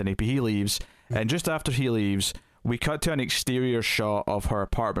Anthony, but he leaves, and just after he leaves, we cut to an exterior shot of her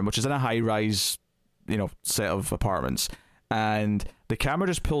apartment, which is in a high-rise, set of apartments, and the camera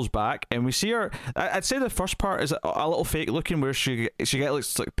just pulls back, and we see her. I'd say the first part is a little fake looking, where she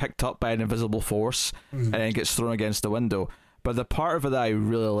gets like picked up by an invisible force and then gets thrown against the window. But the part of it that I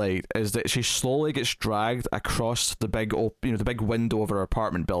really liked is that she slowly gets dragged across the big, the big window of her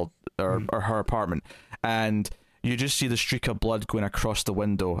apartment or her apartment, and you just see the streak of blood going across the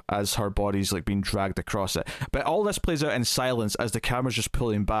window as her body's like being dragged across it. But all this plays out in silence as the camera's just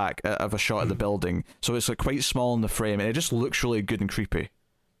pulling back of a shot of the building, so it's like quite small in the frame, and it just looks really good and creepy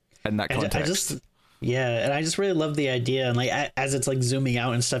in that context. And I just really love the idea, and like as it's like zooming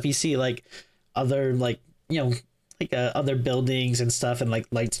out and stuff, you see like other like other buildings and stuff, and like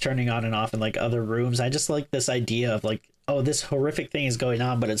lights turning on and off in like other rooms. I just like this idea of like, oh, this horrific thing is going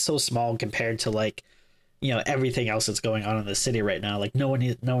on, but it's so small compared to like everything else that's going on in the city right now. Like no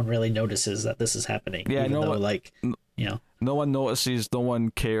one really notices that this is happening. Yeah, no one notices, no one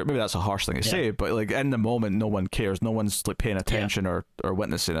cares. Maybe that's a harsh thing to say, but like in the moment, no one cares. No one's like paying attention or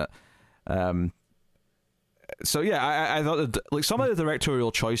witnessing it. So yeah, I thought that like some of the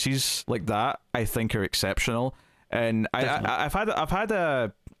directorial choices like that I think are exceptional, and I've had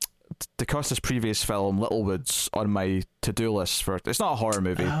a DaCosta's previous film Littlewoods on my to-do list for. It's not a horror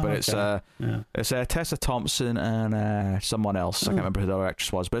movie, but it's Tessa Thompson and someone else. I can't remember who the other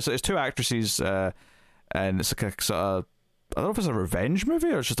actress was, but it's two actresses, and it's like a sort of, I don't know if it's a revenge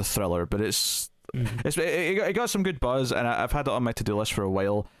movie or it's just a thriller, but it got some good buzz, and I've had it on my to-do list for a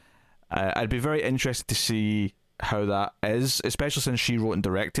while. I'd be very interested to see how that is, especially since she wrote and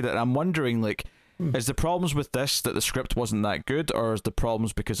directed it, and I'm wondering like, is the problems with this that the script wasn't that good, or is the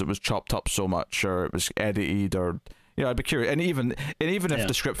problems because it was chopped up so much, or it was edited, or I'd be curious. And even if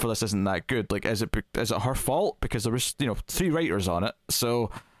the script for this isn't that good, like is it her fault because there was 3 writers on it? So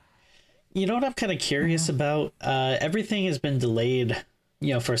what I'm kind of curious about, everything has been delayed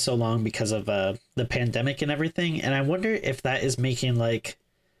for so long because of the pandemic and everything, and I wonder if that is making like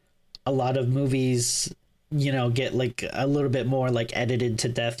a lot of movies, get like a little bit more like edited to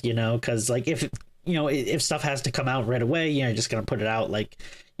death, because like if stuff has to come out right away, you're just gonna put it out. Like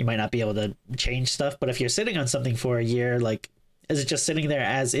you might not be able to change stuff, but if you're sitting on something for a year, like is it just sitting there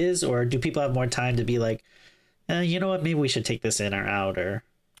as is, or do people have more time to be like, you know what, maybe we should take this in or out, or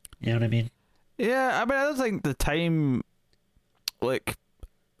you know what I mean? Yeah, I mean, I don't think the time, like,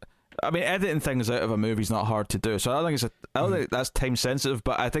 I mean, editing things out of a movie is not hard to do, so I don't think that's time sensitive.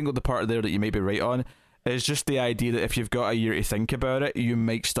 But I think the part there that you may be right on is just the idea that if you've got a year to think about it, you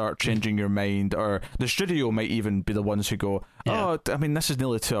might start changing your mind, or the studio might even be the ones who go, oh, I mean, this is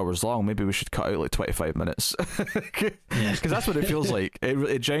nearly 2 hours long, maybe we should cut out like 25 minutes. Because that's what it feels like.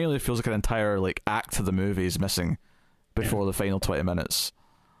 It genuinely feels like an entire like act of the movie is missing before the final 20 minutes.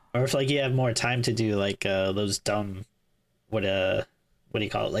 Or if like you have more time to do like those dumb what do you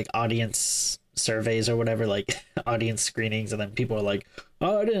call it, like audience surveys or whatever, like audience screenings, and then people are like,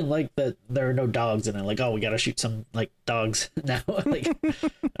 oh, I didn't like that there are no dogs, and then like, oh, we gotta shoot some like dogs now, like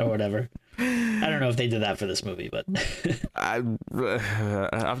or whatever. I don't know if they did that for this movie, but I've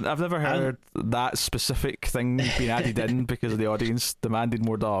never heard that specific thing being added in because the audience demanded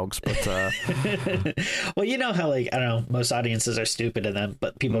more dogs. But well, you know how like I don't know, most audiences are stupid, and then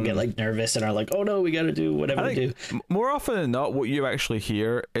but people get like nervous and are like, oh no, we got to do whatever we do. More often than not, what you actually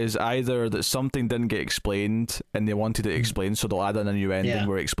hear is either that something didn't get explained and they wanted it explained, so they'll add in a new ending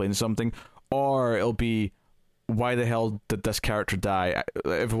where it explains something, or it'll be, why the hell did this character die?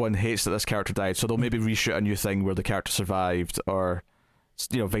 Everyone hates that this character died, so they'll maybe reshoot a new thing where the character survived, or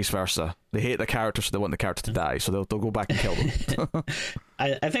vice versa. They hate the character, so they want the character to die, so they'll go back and kill them.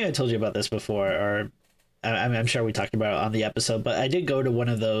 I think I told you about this before, or I'm sure we talked about it on the episode, but I did go to one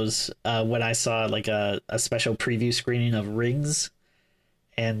of those when I saw like a special preview screening of Rings.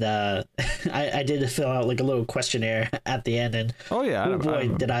 And I did fill out like a little questionnaire at the end, and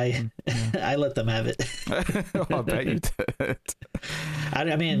did I let them have it. Oh, I bet you did.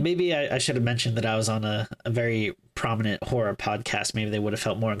 I mean, maybe I should have mentioned that I was on a very prominent horror podcast. Maybe they would have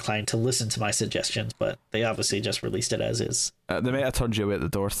felt more inclined to listen to my suggestions, but they obviously just released it as is. They might have turned you away at the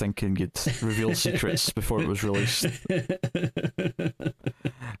door thinking you'd reveal secrets before it was released.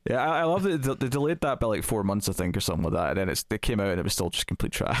 Yeah, I love that they delayed that by like 4 months, I think, or something like that, and then it came out and it was still just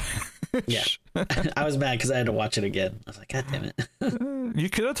complete trash. Yeah, I was mad because I had to watch it again. I was like, God damn it! You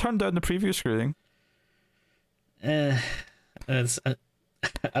could have turned down the preview screening. I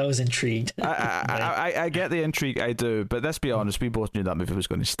was intrigued. I get the intrigue, I do, but let's be honest, we both knew that movie was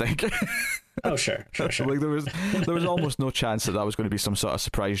going to stink. Oh, sure. Like there was almost no chance that was going to be some sort of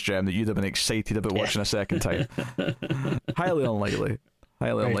surprise gem that you'd have been excited about watching a second time. Highly unlikely.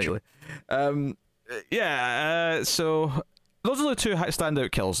 So those are the two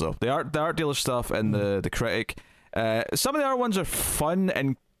standout kills, though. The art dealer stuff and the critic. Some of the other ones are fun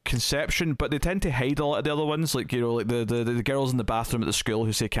and conception, but they tend to hide a lot of the other ones, like like the girls in the bathroom at the school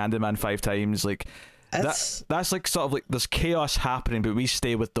who say Candyman 5 times, like that's like sort of like there's chaos happening, but we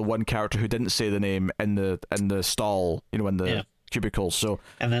stay with the one character who didn't say the name in the stall, in the cubicles. So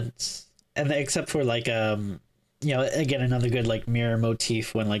and except for like again, another good like mirror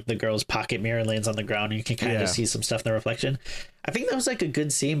motif when like the girl's pocket mirror lands on the ground and you can kind of see some stuff in the reflection. I think that was like a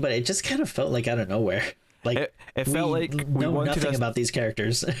good scene, but it just kind of felt like out of nowhere. Like it felt like we know wanted nothing about these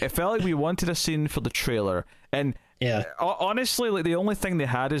characters. It felt like we wanted a scene for the trailer, and honestly, like the only thing they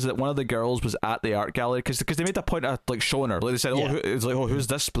had is that one of the girls was at the art gallery because they made a point of like showing her. Like they said, who's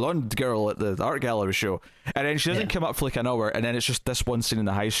this blonde girl at the art gallery show? And then she doesn't come up for like an hour, and then it's just this one scene in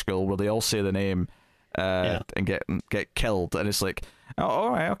the high school where they all say the name and get killed, and it's like, oh,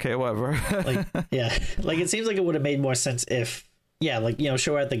 all right, okay, whatever. Like it seems like it would have made more sense if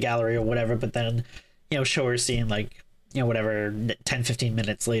show her at the gallery or whatever, but then show her scene like whatever 10-15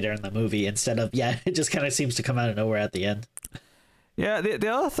 minutes later in the movie instead of it just kind of seems to come out of nowhere at the end. The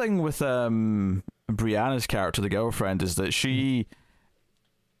other thing with Brianna's character, the girlfriend, is that she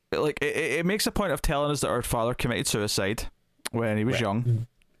like it makes a point of telling us that her father committed suicide when he was young,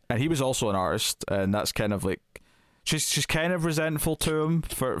 and he was also an artist, and that's kind of like she's kind of resentful to him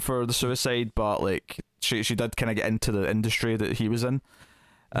for the suicide, but like she did kind of get into the industry that he was in.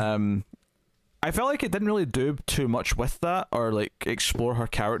 I felt like it didn't really do too much with that or like explore her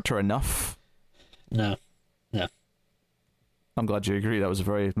character enough. No. I'm glad you agree. That was a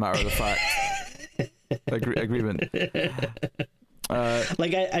very matter of the fact agreement.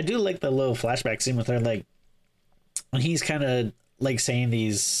 Like I do like the little flashback scene with her, like when he's kind of like saying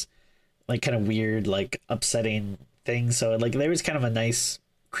these like kind of weird like upsetting things. So like there was kind of a nice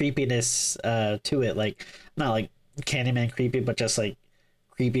creepiness to it, like not like Candyman creepy, but just like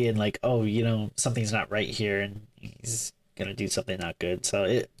creepy and like, oh, something's not right here and he's gonna do something not good.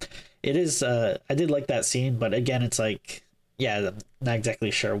 So it is. I did like that scene, but again, it's like, yeah, I'm not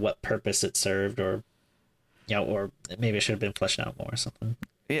exactly sure what purpose it served, or or maybe it should have been fleshed out more or something.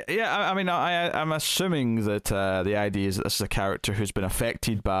 Yeah. I mean, I'm assuming that the idea is that this is a character who's been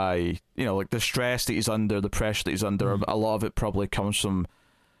affected by, like the stress that he's under, the pressure that he's under. A lot of it probably comes from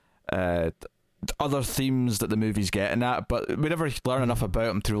other themes that the movie's getting at, but we never learn enough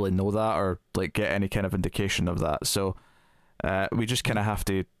about him to really know that, or like get any kind of indication of that. So we just kind of have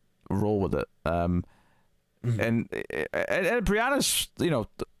to roll with it. And Brianna's,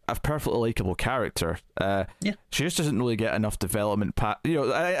 a perfectly likable character. She just doesn't really get enough development. I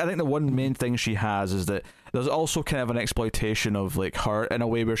think the one main thing she has is that there's also kind of an exploitation of like her in a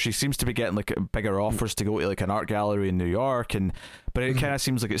way where she seems to be getting like bigger offers to go to like an art gallery in New York, but it kind of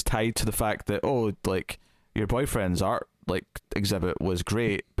seems like it's tied to the fact that, oh, like your boyfriend's art like exhibit was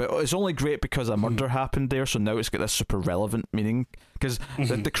great, but it's only great because a murder happened there, so now it's got this super relevant meaning, because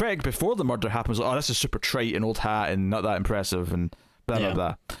the critic before the murder happens, oh, this is super trite and old hat and not that impressive and blah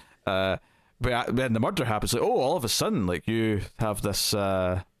blah blah. But then the murder happens, like, oh, all of a sudden, like, you have this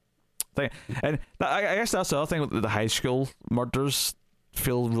thing, and I guess that's the other thing with the high school murders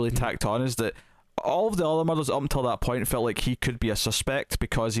feel really tacked on, is that all of the other murders up until that point felt like he could be a suspect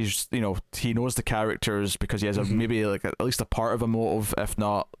because he's, he knows the characters, because he has maybe like at least a part of a motive, if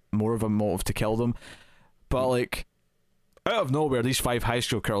not more of a motive to kill them. But like out of nowhere, these 5 high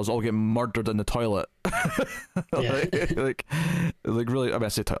school girls all get murdered in the toilet. like really, I mean, I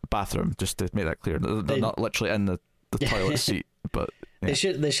say bathroom just to make that clear. They're not literally in the toilet seat, but.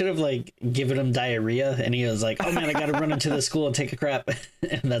 Yeah. They should have like given him diarrhea, and he was like, "Oh man, I got to run into the school and take a crap,"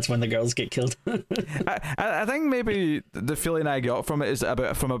 and that's when the girls get killed. I think maybe the feeling I got from it is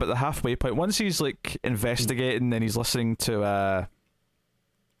about the halfway point. Once he's like investigating and he's listening to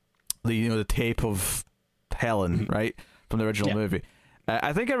the tape of Helen, right, from the original movie.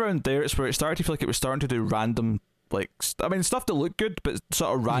 I think around there it's where it started to feel like it was starting to do random, like, I mean, stuff that looked good, but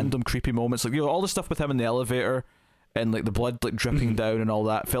sort of random creepy moments, like all the stuff with him in the elevator. And like the blood like dripping down and all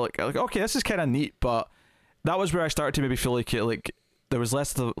that felt like okay, this is kind of neat, but that was where I started to maybe feel like there was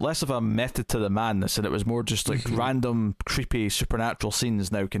less of a method to the madness, and it was more just like random creepy supernatural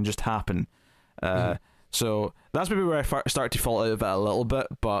scenes now can just happen. So that's maybe where I started to fall out of it a little bit,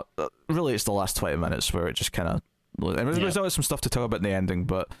 but really it's the last 20 minutes where it just kind of. And there's always some stuff to talk about in the ending,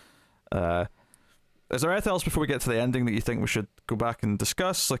 but is there anything else before we get to the ending that you think we should go back and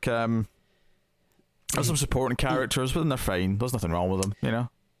discuss? Like there's some supporting characters, but they're fine. There's nothing wrong with them,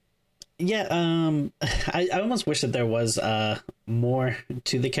 Yeah, I almost wish that there was more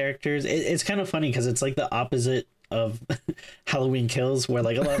to the characters. It's kind of funny because it's like the opposite of Halloween Kills, where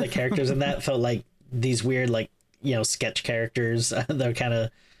like a lot of the characters in that felt like these weird, like, sketch characters that kind of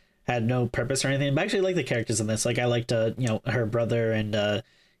had no purpose or anything. But I actually like the characters in this. Like, I liked her brother and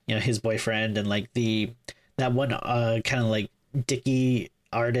his boyfriend, and like that one kind of like dicky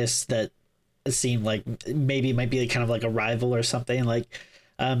artist that seemed like maybe it might be kind of like a rival or something. Like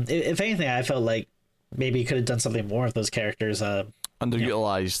if anything, I felt like maybe he could have done something more with those characters.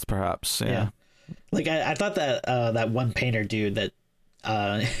 Underutilized, perhaps. Yeah. Like I thought that that one painter dude that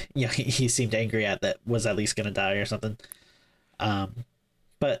he seemed angry at, that was at least gonna die or something.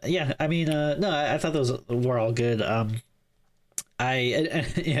 But yeah, I mean, no, I thought those were all good.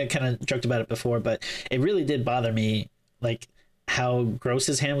 I kind of joked about it before, but it really did bother me, like, how gross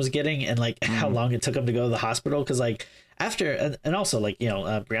his hand was getting, and like how long it took him to go to the hospital, because like after, and also like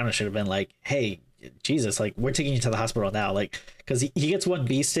Brianna should have been like, hey, Jesus, like, we're taking you to the hospital now, like, because he gets one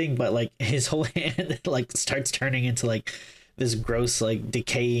bee sting, but like his whole hand like starts turning into like this gross, like,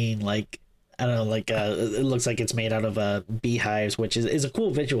 decaying, like, I don't know, like it looks like it's made out of beehives, which is a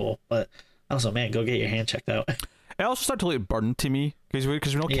cool visual, but also, man, go get your hand checked out. It also started to look burned to me, because we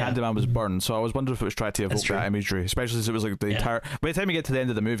know Candyman was burned, so I was wondering if it was trying to evoke that imagery, especially as it was like the entire. By the time you get to the end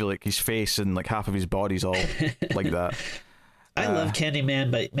of the movie, like his face and like half of his body's all like that. I love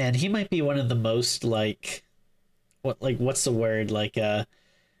Candyman, but man, he might be one of the most like, what's the word, like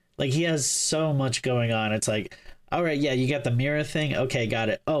he has so much going on. It's like, all right, yeah, you got the mirror thing, okay, got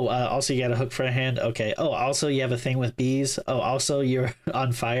it. Oh, also you got a hook for a hand, okay. Oh, also you have a thing with bees. Oh, also you're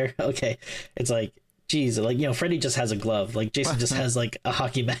on fire, okay. It's like, geez, like, Freddy just has a glove. Like, Jason just has like a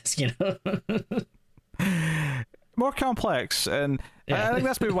hockey mask, More complex, and I think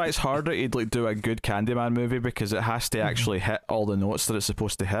that's maybe why it's harder to like do a good Candyman movie, because it has to actually hit all the notes that it's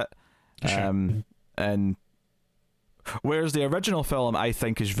supposed to hit. Sure. And whereas the original film, I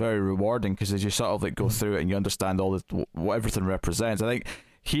think, is very rewarding, because as you sort of like go through it and you understand all what everything represents, I think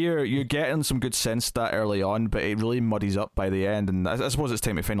here you're getting some good sense of that early on, but it really muddies up by the end, and I suppose it's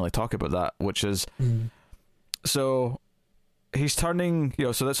time to finally talk about that, which is so he's turning,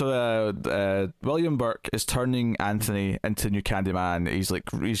 William Burke is turning Anthony into new Candyman.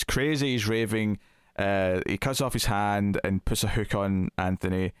 He's crazy, he's raving. He cuts off his hand and puts a hook on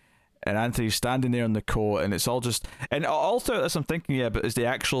Anthony, and Anthony's standing there in the coat, and it's all just, and all throughout this I'm thinking, but is the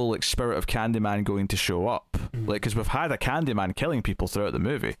actual like spirit of Candyman going to show up? Like, because we've had a Candyman killing people throughout the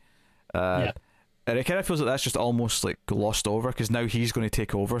movie, and it kind of feels like that's just almost like glossed over, because now he's going to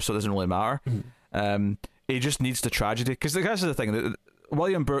take over, so it doesn't really matter. He just needs the tragedy, because that's the thing that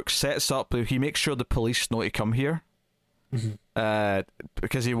William Burke sets up. He makes sure the police know to come here,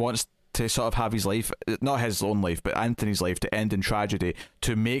 because he wants to sort of have his life, not his own life, but Anthony's life, to end in tragedy,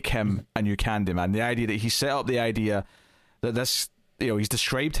 to make him a new Candyman. The idea that he set up the idea that this, he's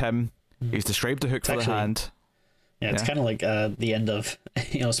described him, he's described the hook for the hand. Yeah, it's kind of like the end of,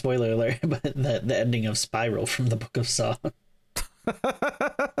 spoiler alert, but the ending of Spiral from the Book of Saw.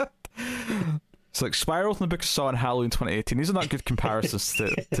 It's like Spiral from the Book of Saw and Halloween 2018. These are not good comparisons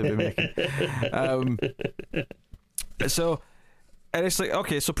to be making. And it's like,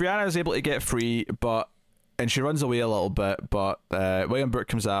 okay, so Brianna is able to get free, and she runs away a little bit, but William Burke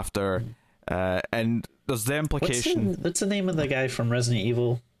comes after, and there's the implication. What's the name of the guy from Resident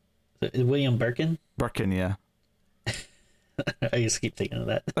Evil? William Birkin? Birkin, yeah. I just keep thinking of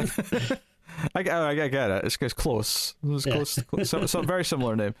that. I get it. It's close. Close. Some very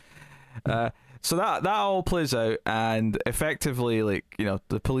similar name. So that all plays out, and effectively, like,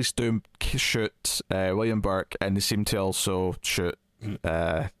 the police do shoot William Burke, and they seem to also shoot.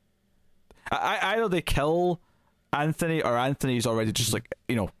 Either they kill Anthony, or Anthony's already just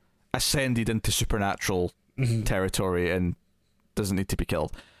ascended into supernatural territory and doesn't need to be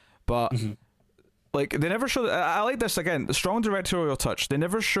killed. But like, they never show. I like this again. The strong directorial touch. They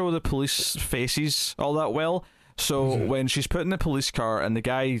never show the police faces all that well. So when she's put in the police car and the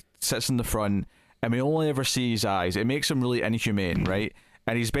guy sits in the front, and we only ever see his eyes, it makes him really inhumane, right?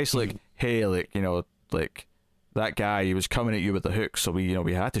 And he's basically like, hey, like that guy, he was coming at you with the hook, so we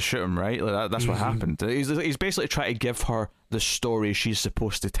had to shoot him, right? Like that's what happened. He's basically trying to give her the story she's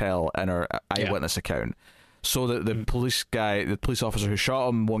supposed to tell in her eyewitness account, so that the police officer who shot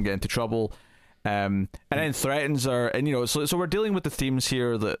him won't get into trouble. And then threatens her, and so we're dealing with the themes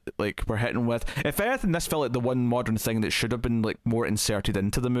here that like we're hitting with. If anything, this felt like the one modern thing that should have been like more inserted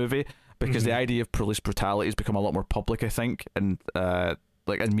into the movie, because the idea of police brutality has become a lot more public, I think, and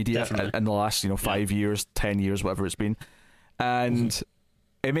like in media in the last 5 years, 10 years, whatever it's been, and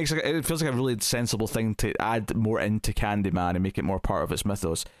it feels like a really sensible thing to add more into Candyman and make it more part of its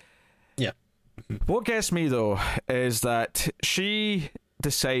mythos. What gets me though is that she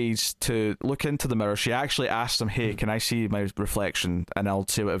decides to look into the mirror. She actually asks him, hey, can I see my reflection, and I'll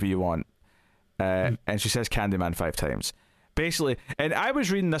say whatever you want, and she says Candyman 5 times basically. And I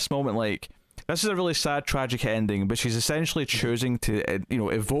was reading this moment like, this is a really sad, tragic ending, but she's essentially choosing to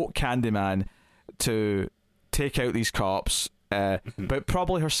evoke Candyman to take out these cops, but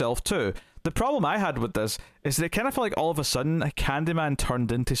probably herself too. The problem I had with this is that it kind of felt like all of a sudden Candyman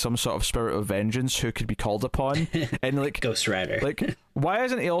turned into some sort of spirit of vengeance who could be called upon, and like Ghost Rider. Like, why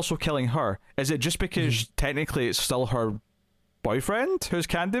isn't he also killing her? Is it just because technically it's still her boyfriend who's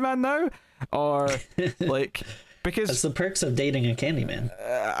Candyman now, or like because that's the perks of dating a Candyman?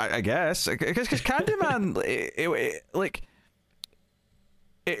 I guess because Candyman,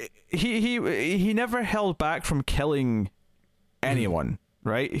 he never held back from killing anyone.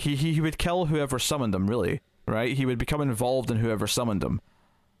 Right, he would kill whoever summoned him. Really, right? He would become involved in whoever summoned him.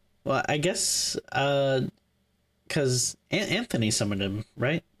 Well, I guess because Anthony summoned him,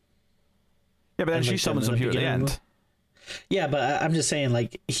 right? Yeah, but then she summons him here at the end. Yeah, but I'm just saying,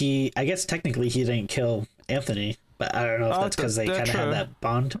 like, I guess technically he didn't kill Anthony, but I don't know if that's because they kind of have that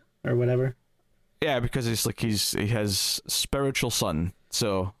bond or whatever. Yeah, because it's like he has spiritual son.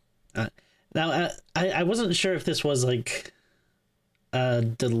 So now I wasn't sure if this was like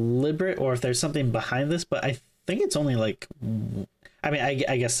deliberate or if there's something behind this, but I think it's only like, I mean,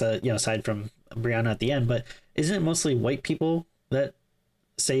 I guess aside from Brianna at the end, but isn't it mostly white people that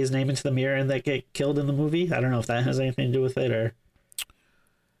say his name into the mirror and that get killed in the movie? I don't know if that has anything to do with it, or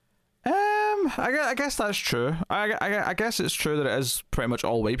I guess that's true. I guess it's true that it is pretty much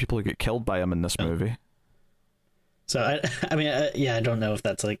all white people who get killed by him in this movie. So I mean, I don't know if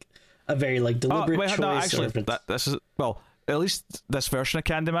that's like a very like deliberate choice. No, actually, this is, well, at least this version of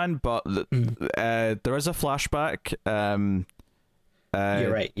Candyman, but there is a flashback.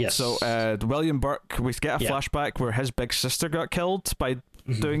 You're right. Yes. So William Burke, we get a flashback where his big sister got killed by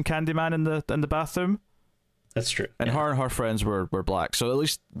doing Candyman in the bathroom. That's true. And her friends were black. So at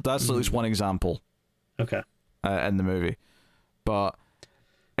least that's at least one example. Okay. In the movie, but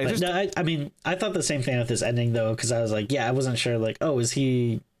No, I mean, I thought the same thing with this ending though, because I was like, yeah, I wasn't sure, like, oh, is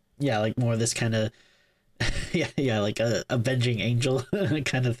he, yeah, like more of this kind of, yeah, like a avenging angel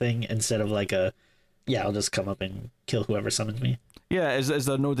kind of thing instead of like a, yeah, I'll just come up and kill whoever summons me. Yeah, is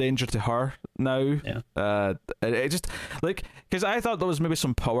there no danger to her now? Yeah. It just like, because I thought there was maybe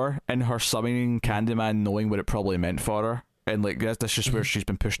some power in her summoning Candyman, knowing what it probably meant for her, and like that's just where she's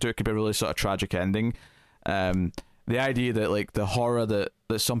been pushed to. It could be a really sort of tragic ending. The idea that like the horror that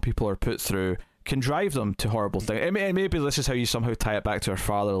some people are put through can drive them to horrible things. And maybe this is how you somehow tie it back to her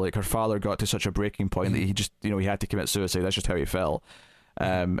father. Like her father got to such a breaking point that he just, he had to commit suicide. That's just how he felt.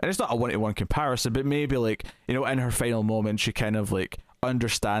 And it's not a one-to-one comparison, but maybe like, in her final moment, she kind of like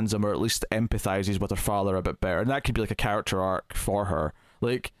understands him, or at least empathizes with her father a bit better. And that could be like a character arc for her.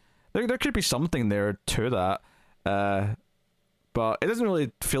 Like there could be something there to that. But it doesn't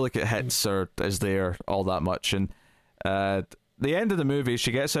really feel like it hits or is there all that much. And the end of the movie,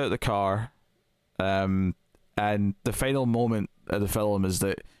 she gets out of the car, and the final moment of the film is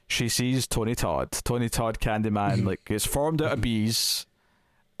that she sees Tony Todd Candyman, like it's formed out of bees,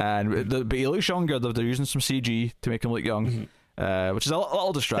 and but he looks younger. They're using some CG to make him look young, which is a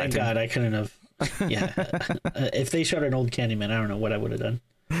little distracting. Thank God I couldn't have. Yeah, if they showed an old Candyman, I don't know what I would have done.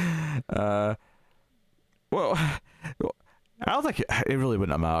 Well, I don't think it really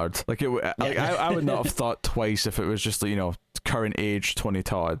wouldn't have mattered. Like I would not have thought twice if it was just current age Tony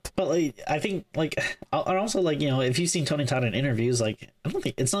Todd. But like I think like, and also like if you've seen Tony Todd in interviews, like I don't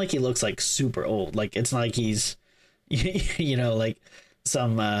think it's not like he looks like super old. Like it's not like he's like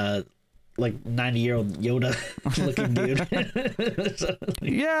some like 90-year-old Yoda looking dude. So,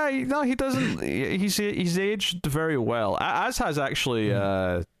 yeah, no, he doesn't. He's aged very well. As has actually.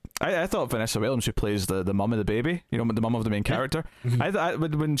 I thought Vanessa Williams, who plays the mum of the baby, the mum of the main character. I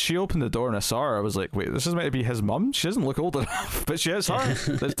when she opened the door and I saw her, I was like, wait, this is meant to be his mum? She doesn't look old enough, but she is her.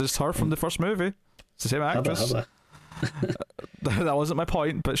 That's her from the first movie. It's the same actress. That wasn't my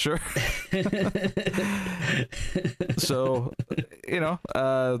point, but sure. So,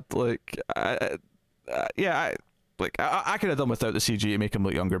 I could have done without the CG to make him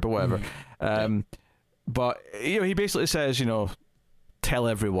look younger, but whatever. But he basically says, tell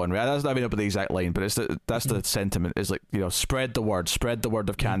everyone, right? That's not even up with the exact line, but that's the sentiment, is like, spread the word of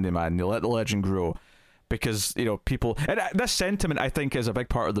Candyman. You let the legend grow, because people, and this sentiment I think is a big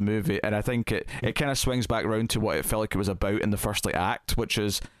part of the movie, and I think it kind of swings back around to what it felt like it was about in the first act, which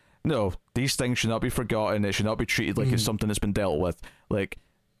is no, these things should not be forgotten. It should not be treated like it's something that's been dealt with. Like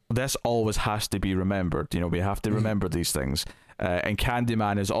this always has to be remembered. We have to remember these things, and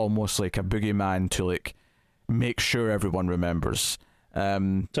Candyman is almost like a boogeyman to like make sure everyone remembers.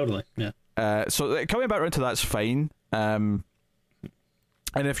 Totally, yeah. So coming back around to that's fine.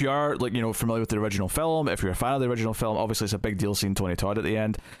 And if you are familiar with the original film, if you're a fan of the original film, obviously it's a big deal seeing Tony Todd at the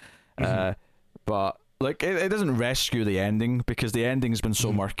end. But like it doesn't rescue the ending, because the ending's been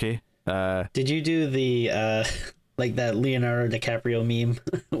so murky. Did you do the like that Leonardo DiCaprio meme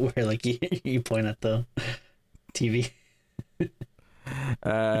where like you point at the TV?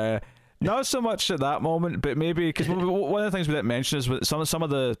 Not so much at that moment, but maybe because one of the things we didn't mention is with some of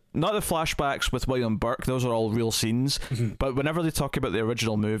the, not the flashbacks with William Burke, those are all real scenes, but whenever they talk about the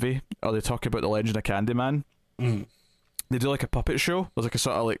original movie, or they talk about the Legend of Candyman, they do like a puppet show. There's like a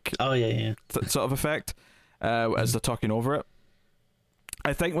sort of like sort of effect as they're talking over it.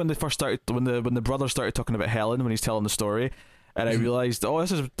 I think when they first started, when the brother started talking about Helen when he's telling the story, and I realized, oh,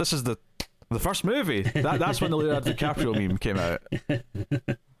 this is the first movie. That's when the Leonardo DiCaprio meme came out.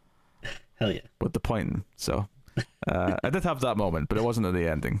 Hell yeah. With the pointing. So I did have that moment, but it wasn't at the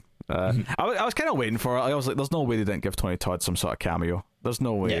ending. I was kind of waiting for it. I was like, there's no way they didn't give Tony Todd some sort of cameo. There's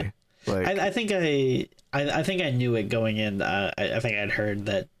no way. Yeah. Like I think I knew it going in. I think I'd heard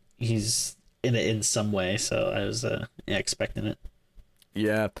that he's in it in some way, so I was expecting it.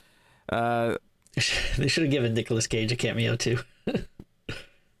 Yeah. They should have given Nicolas Cage a cameo too.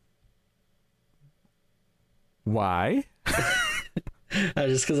 Why?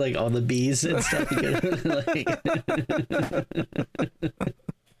 Just because like all the bees and stuff.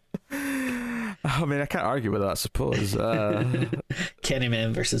 I mean, I can't argue with that, I suppose.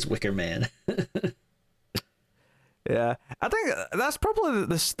 Candyman versus Wicker Man. Yeah, I think that's probably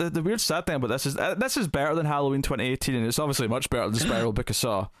the weird sad thing about this is better than Halloween 2018, and it's obviously much better than Spiral Book of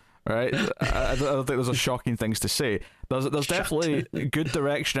Saw. Right? I don't think those are shocking things to say. There's definitely good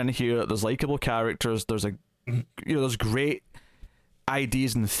direction in here. There's likable characters. There's there's great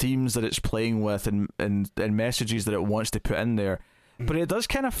ideas and themes that it's playing with, and messages that it wants to put in there. But it does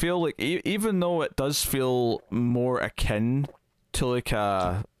kind of feel like, even though it does feel more akin to like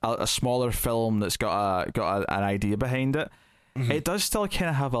a smaller film that's got an idea behind it, it does still kind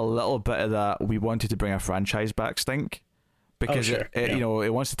of have a little bit of that we wanted to bring a franchise back stink. Because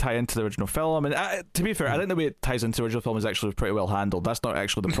it wants to tie into the original film, and to be fair, I think the way it ties into the original film is actually pretty well handled. That's not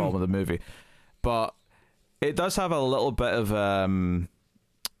actually the problem with the movie, but it does have a little bit of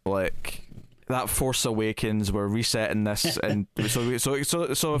like that Force Awakens. We're resetting this, and so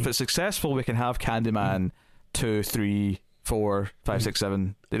if it's successful, we can have Candyman 2, 3, 4, 5, 6,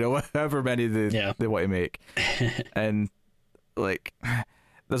 7. You know, however many they want to make, and like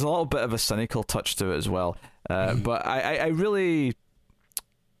there's a little bit of a cynical touch to it as well. But I really,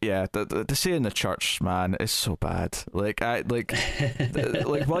 the scene in the church, man, is so bad. Like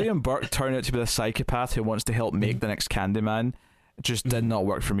William Burke turning out to be the psychopath who wants to help make the next Candyman just did not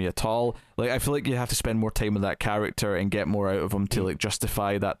work for me at all. Like, I feel like you have to spend more time with that character and get more out of him to like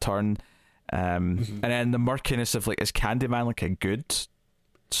justify that turn. And then the murkiness of like, is Candyman like a good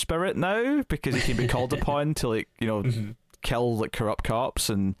spirit now because he can be called upon to like, you know, kill like corrupt cops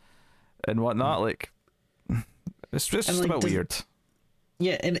and whatnot. Like, it's just a bit weird.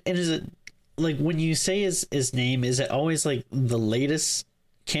 Yeah, and is it like when you say his name, is it always like the latest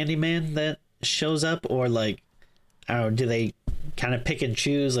Candyman that shows up, or like, I don't know, do they kind of pick and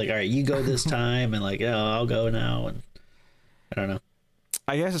choose? Like, all right, you go this time, and like, oh, I'll go now, and I don't know.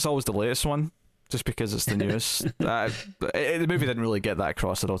 I guess it's always the latest one, just because it's the newest. The movie didn't really get that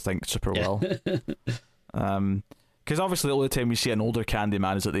across, I don't think, super well. Because obviously the only time we see an older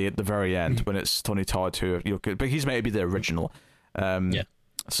Candyman is at the very end when it's Tony Todd who, you know, but he's meant to be the original.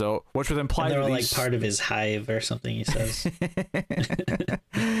 So which would imply and they're all like part of his hive or something, he says.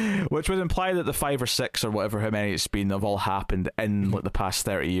 Which would imply that the 5 or 6 or whatever how many it's been have all happened in like the past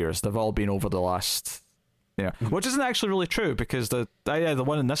 30 years. They've all been over the last, which isn't actually really true, because the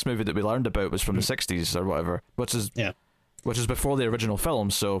one in this movie that we learned about was from the 60s or whatever, which is before the original film.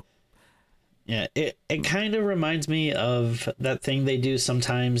 So yeah, it kind of reminds me of that thing they do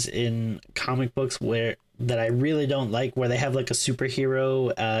sometimes in comic books that I really don't like, where they have like a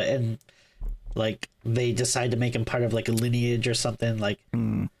superhero and like they decide to make him part of like a lineage or something, like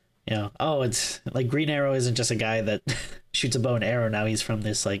it's like Green Arrow isn't just a guy that shoots a bow and arrow, now he's from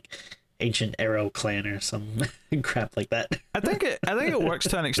this like ancient Arrow clan or some crap like that. I think it works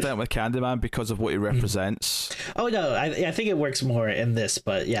to an extent with Candyman because of what he represents. Oh no, I think it works more in this,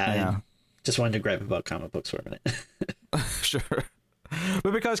 but I just wanted to gripe about comic books for a minute. Sure.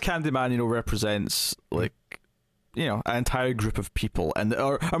 But because Candyman, represents like, an entire group of people, and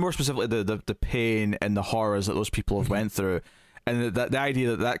or more specifically the pain and the horrors that those people have went through, and the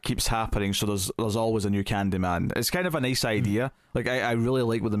idea that keeps happening, so there's always a new Candyman. It's kind of a nice idea. Like I really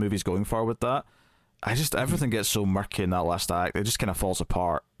like what the movie's going for with that. Everything gets so murky in that last act. It just kind of falls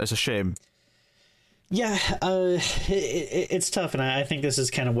apart. It's a shame. Yeah, it's tough, and I think this is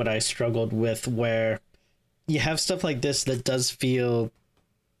kind of what I struggled with, where you have stuff like this that does feel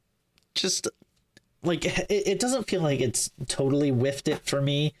just like it doesn't feel like it's totally whiffed it for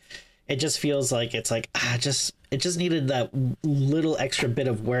me. It just feels like it's like it just needed that little extra bit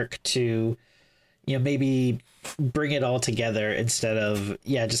of work to maybe bring it all together, instead of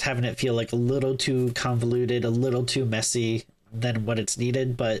just having it feel like a little too convoluted, a little too messy than what it's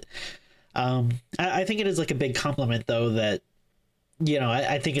needed. But I think it is like a big compliment, though, that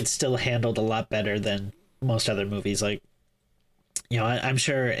I think it's still handled a lot better than most other movies. Like, I'm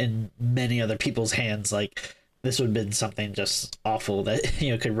sure in many other people's hands, like, this would have been something just awful that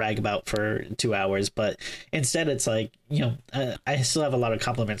could rag about for 2 hours. But instead, it's like, I still have a lot of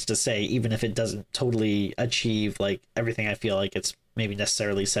compliments to say, even if it doesn't totally achieve like everything I feel like it's maybe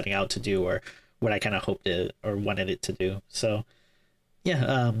necessarily setting out to do, or what I kind of hoped it or wanted it to do. So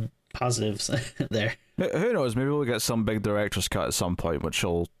positives there. Who knows? Maybe we'll get some big director's cut at some point, which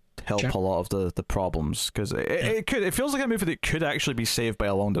will help a lot of the problems, because it feels like a movie that could actually be saved by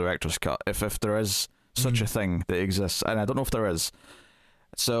a long director's cut if there is such a thing that exists, and I don't know if there is.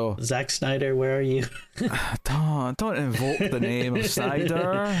 So Zack Snyder, where are you? don't invoke the name of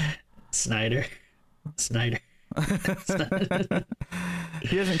Snyder. Snyder.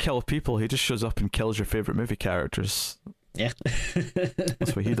 He doesn't kill people, he just shows up and kills your favorite movie characters. Yeah.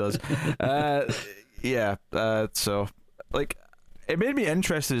 That's what he does. So like, it made me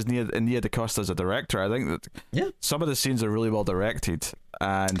interested in Nia DaCosta as a director. I think that some of the scenes are really well directed,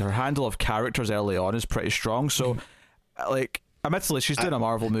 and her handle of characters early on is pretty strong. So, like, admittedly, she's doing a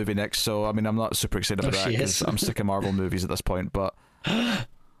Marvel movie next, so I mean, I'm not super excited about that, because I'm sick of Marvel movies at this point. But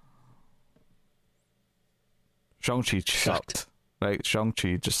Shang-Chi sucked. Right,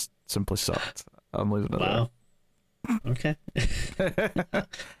 Shang-Chi just simply sucked. I'm leaving it there. Okay.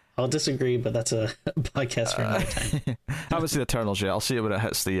 I'll disagree, but that's a podcast for another time. I haven't seen Eternals yet. I'll see it when it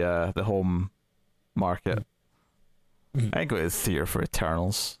hits the home market. I go to the theater for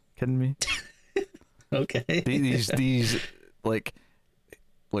Eternals. Kidding me? Okay. These like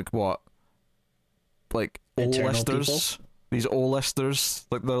what? Like O-listers. These O-listers.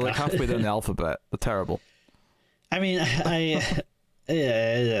 Like they're like halfway down the alphabet. They're terrible. I mean, I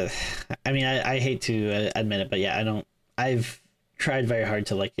hate to admit it, but yeah, I've tried very hard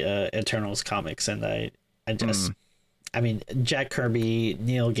to like Eternals comics, and I just. I mean, Jack Kirby,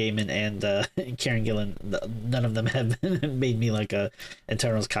 Neil Gaiman, and Kieran Gillen, none of them have made me like a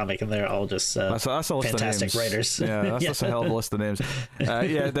Eternals comic, and they're all just that's a fantastic writers. Yeah, that's a hell of a list of names.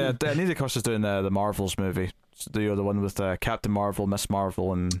 Neil Costa's doing the Marvels movie. The one with Captain Marvel, Miss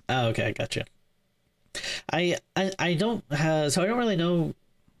Marvel, and... Oh, okay, gotcha. I don't so I don't really know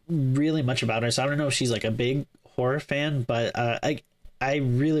really much about her, so I don't know if she's like a big horror fan, but I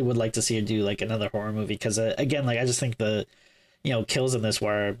really would like to see her do like another horror movie, because again, like I just think the kills in this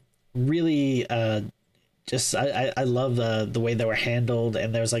were really just I love the way they were handled,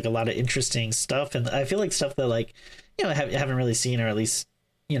 and there's like a lot of interesting stuff, and I feel like stuff that like haven't really seen, or at least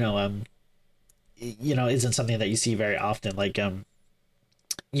isn't something that you see very often, like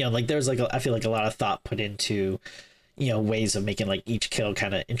like there's like I feel like a lot of thought put into ways of making like each kill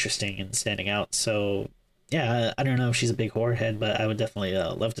kind of interesting and standing out. So yeah, I don't know if she's a big horror head, but I would definitely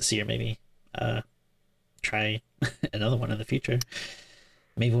love to see her maybe try another one in the future.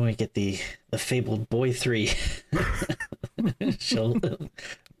 Maybe when we get the fabled Boy 3, she'll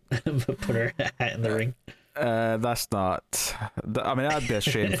put her hat in the ring. That's not... I mean, that'd be a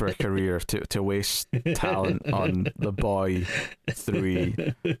shame for a career to waste talent on the Boy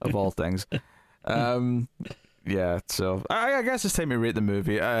 3, of all things. Yeah, so I guess it's time to rate the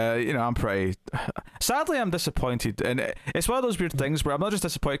movie. I'm pretty... Sadly, I'm disappointed, and it's one of those weird things where I'm not just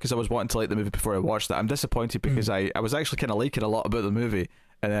disappointed because I was wanting to like the movie before I watched it. I'm disappointed because I was actually kind of liking a lot about the movie,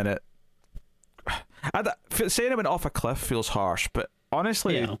 and then saying it went off a cliff feels harsh, but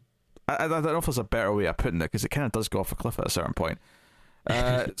honestly, yeah. I don't know if there's a better way of putting it, because it kind of does go off a cliff at a certain point.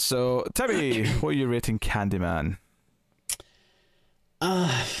 So, Timmy, what are you rating Candyman?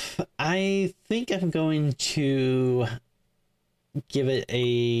 I think I'm going to give it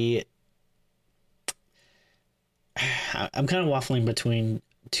a... I'm kind of waffling between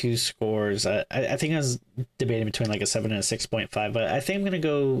two scores. I think I was debating between like a 7 and a 6.5, but I think I'm going to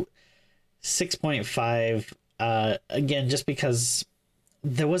go 6.5, again, just because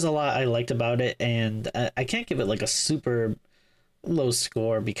there was a lot I liked about it, and I can't give it like a super low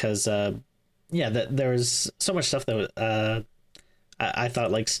score because, there was so much stuff that I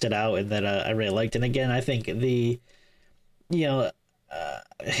thought like stood out and that I really liked. And again, I think it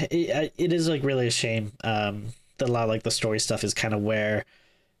is like really a shame that a lot of like the story stuff is kind of where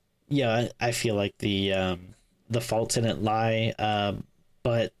I feel like the faults in it lie,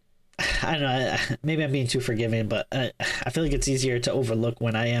 but I don't know, maybe I'm being too forgiving, but I feel like it's easier to overlook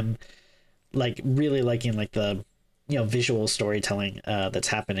when I am like really liking like the visual storytelling that's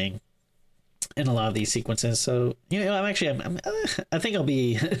happening in a lot of these sequences. So I think I'll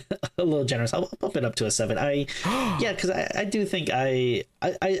be a little generous. I'll bump it up to a 7. Because I do think I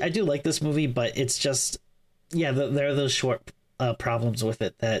do like this movie, but it's just there are those short problems with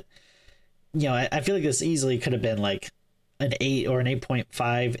it that I feel like this easily could have been like an 8 or an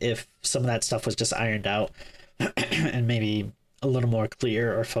 8.5 if some of that stuff was just ironed out and maybe a little more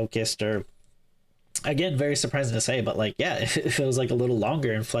clear or focused, or again, very surprising to say, but like, yeah, if it feels like a little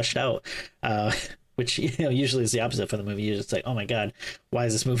longer and fleshed out, which usually is the opposite for the movie. You're just like, oh my god, why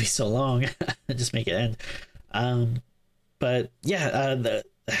is this movie so long? Just make it end. But yeah,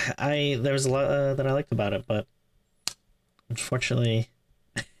 there was a lot that I liked about it, but unfortunately,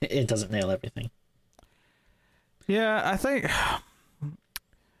 it doesn't nail everything. Yeah, I think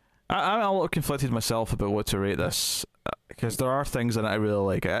I'm a little conflicted myself about what to rate this, because there are things in it I really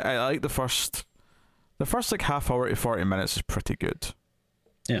like. I like the first like half hour to 40 minutes is pretty good.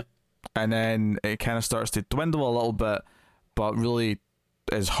 Yeah. And then it kind of starts to dwindle a little bit, but really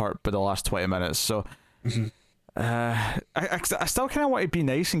is hurt by the last 20 minutes. So I still kind of want to be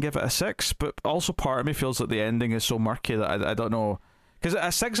nice and give it a 6, but also part of me feels that the ending is so murky that I don't know. Because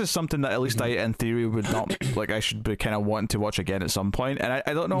a 6 is something that at least I, in theory, would not... like, I should be kind of wanting to watch again at some point. And I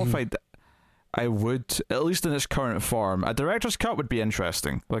don't know if I would, at least in its current form. A director's cut would be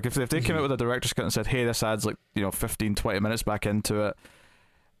interesting. Like, if they came out with a director's cut and said, hey, this adds, like, 15, 20 minutes back into it,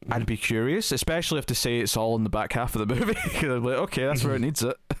 I'd be curious, especially if they say it's all in the back half of the movie. Because I'd be like, okay, that's where it needs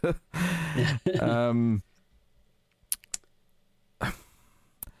it.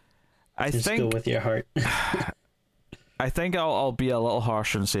 I Just think... go with your heart. I think I'll be a little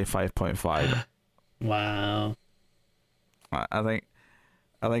harsher and say 5.5. Wow. I think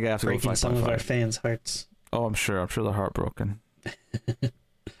I have to breaking go 5.5. some of our fans' hearts. Oh, I'm sure they're heartbroken.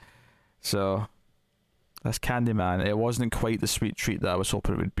 So that's Candyman. It wasn't quite the sweet treat that I was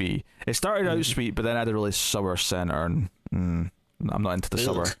hoping it would be. It started out sweet, but then had a really sour center, and I'm not into the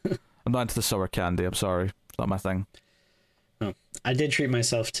sour. I'm not into the sour candy. I'm sorry, it's not my thing. Oh, I did treat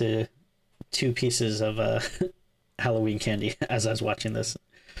myself to 2 pieces of Halloween candy as I was watching this,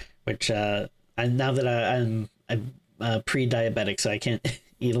 which and now that I'm pre-diabetic, so I can't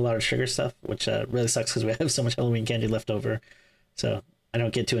eat a lot of sugar stuff, which really sucks because we have so much Halloween candy left over. So I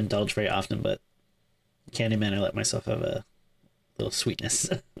don't get to indulge very often, but Candyman, I let myself have a little sweetness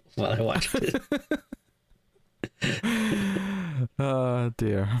while I watched it. Oh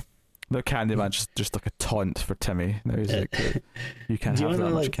dear. No, Candyman just like a taunt for Timmy. Now he's like, you can't have that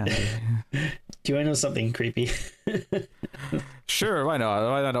much candy. Do you want to know something creepy? Sure, why not?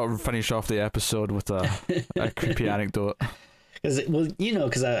 Why not finish off the episode with a creepy anecdote?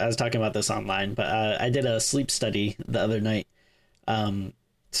 Because I was talking about this online, but I did a sleep study the other night.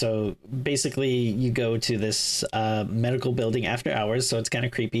 So basically, you go to this medical building after hours, so it's kind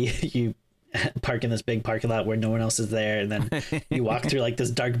of creepy. You park in this big parking lot where no one else is there, and then you walk through like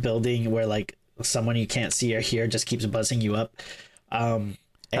this dark building where like someone you can't see or hear just keeps buzzing you up. And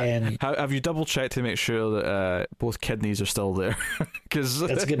have you double checked to make sure that both kidneys are still there? Because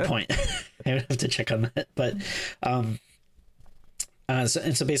that's a good point. I would have to check on that, but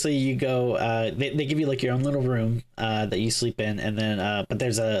so basically you go they give you like your own little room that you sleep in, and then but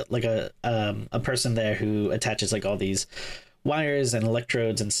there's a person there who attaches like all these wires and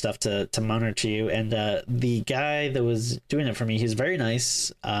electrodes and stuff to monitor you, and the guy that was doing it for me, he was very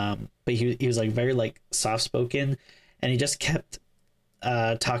nice, but he was like very like soft spoken, and he just kept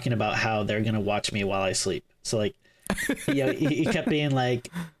talking about how they're gonna watch me while I sleep. So like he kept being like,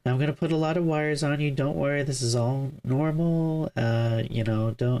 I'm gonna put a lot of wires on you, don't worry, this is all normal,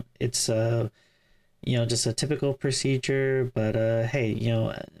 don't, it's just a typical procedure, but hey,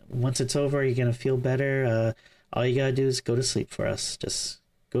 once it's over you're gonna feel better, all you gotta do is go to sleep for us. Just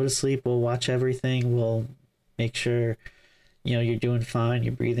go to sleep, we'll watch everything, we'll make sure you're doing fine,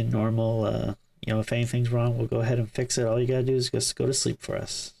 you're breathing normal, if anything's wrong we'll go ahead and fix it, all you gotta do is just go to sleep for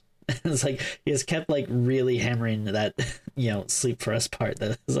us. It's like he just kept like really hammering that sleep for us part.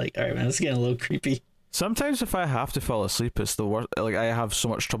 That was like, all right man, it's getting a little creepy. Sometimes if I have to fall asleep, it's the worst. Like I have so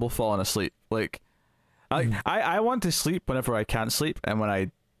much trouble falling asleep. Like I want to sleep whenever I can't sleep, and when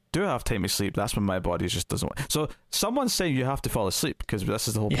I do have time to sleep, that's when my body just doesn't want. So someone saying you have to fall asleep because this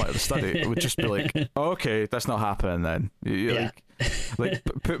is the whole point of the study, it would just be like, oh, okay, that's not happening then. Like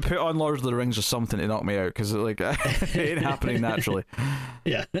put on Lord of the Rings or something to knock me out, because like it ain't happening naturally.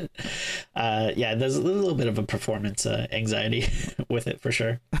 Yeah, there's a little bit of a performance anxiety with it for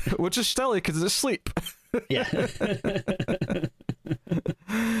sure. Which is silly because it's sleep. Yeah.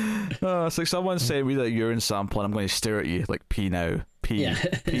 Oh, it's like someone saying we like urine sample, and I'm going to stare at you like pee now, pee,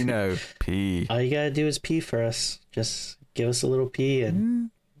 pee now, pee. All you gotta do is pee for us. Just give us a little pee, and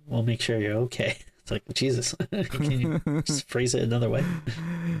we'll make sure you're okay. It's like, Jesus, can you just phrase it another way?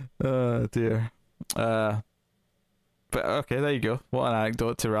 Oh dear. But okay, there you go. What an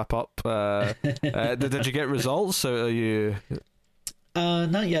anecdote to wrap up. Did you get results? So are you?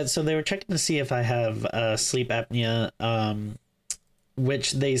 Not yet. So they were checking to see if I have sleep apnea.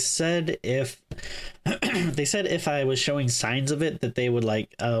 Which they said if I was showing signs of it, that they would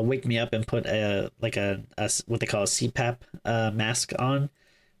like wake me up and put a what they call a CPAP mask on,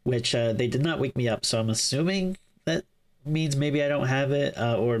 which they did not wake me up. So I'm assuming that means maybe I don't have it,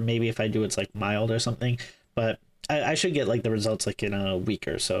 or maybe if I do, it's like mild or something. But I should get like the results like in a week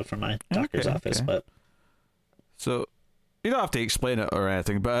or so from my doctor's office. Okay. But so you don't have to explain it or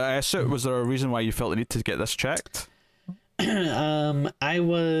anything. But I assume, was there a reason why you felt the need to get this checked? I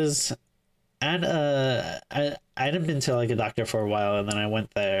was at I hadn't been to like a doctor for a while, and then I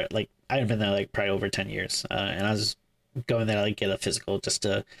went there, like I hadn't been there like probably over 10 years, and I was going there to like get a physical just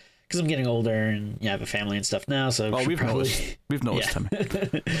to, because I'm getting older and I have a family and stuff now, so we've noticed him.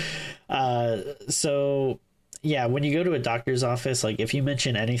 So yeah, when you go to a doctor's office, like if you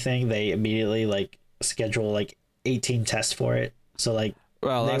mention anything, they immediately like schedule like 18 tests for it. So like,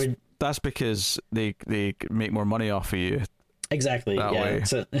 well, that's because they make more money off of you. Exactly. Yeah.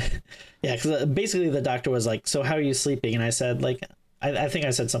 So, yeah, because basically the doctor was like, "So how are you sleeping?" And I said, like, I think I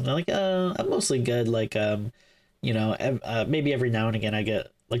said something like, "I'm mostly good. Like, maybe every now and again I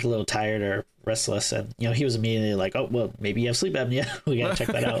get like a little tired or restless." And he was immediately like, "Oh, well, maybe you have sleep apnea. We gotta check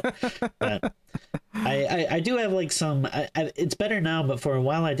that out." But I do have like some. It's better now, but for a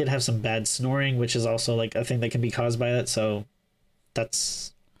while I did have some bad snoring, which is also like a thing that can be caused by that. So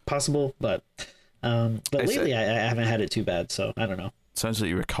that's possible, but lately I haven't had it too bad, so I don't know. Sounds like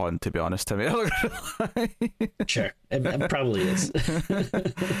you were conned, to be honest, Timmy. Sure, it probably is.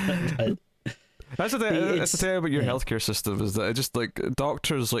 But that's the thing. That's the thing about your healthcare system, is that it just like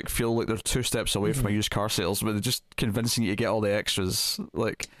doctors like feel like they're 2 steps away from a used car sales, but they're just convincing you to get all the extras.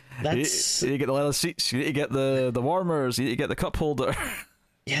 Like that's you get the leather seats, you need to get the warmers, you need to get the cup holder.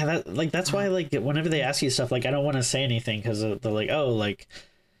 Yeah, that's why like whenever they ask you stuff, like I don't want to say anything because they're like, oh, like,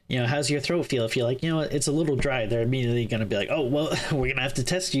 you know, how's your throat feel? If you're like, you know, it's a little dry, they're immediately going to be like, oh, well, we're going to have to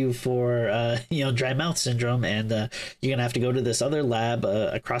test you for, you know, dry mouth syndrome. And you're going to have to go to this other lab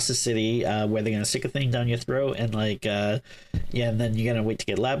across the city where they're going to stick a thing down your throat. And like, yeah, and then you're going to wait to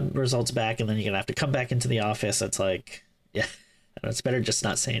get lab results back. And then you're going to have to come back into the office. It's like, yeah, it's better just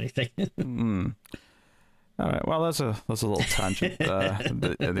not say anything. All right. Well, that's a little tangent at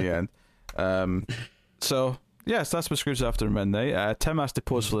the end. So yes, that's what Screams After Midnight. Tim has to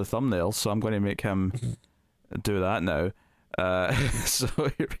pose for the thumbnail, so I'm going to make him do that now. So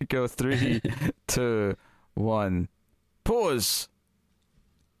here we go. 3, 2, 1, pose.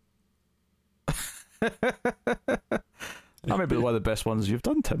 That may be one of the best ones you've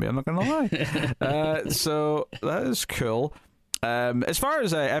done, Timmy. I'm not going to lie. So that is cool. As far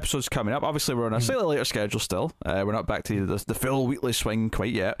as episodes coming up, obviously we're on a slightly later schedule still. We're not back to the full weekly swing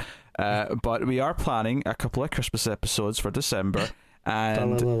quite yet, but we are planning a couple of Christmas episodes for December,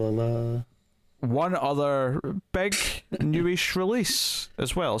 and one other big newish release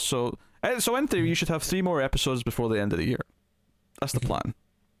as well. So in theory, you should have 3 more episodes before the end of the year. That's the plan.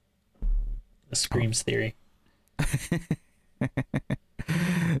 The Screams theory.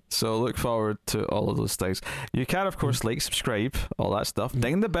 So look forward to all of those things. You can, of course, like, subscribe, all that stuff.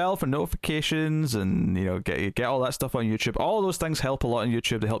 Ding the bell for notifications, and you know, get all that stuff on YouTube. All of those things help a lot on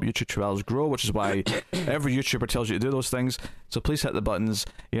YouTube to help YouTube channels grow, which is why every YouTuber tells you to do those things. So please hit the buttons.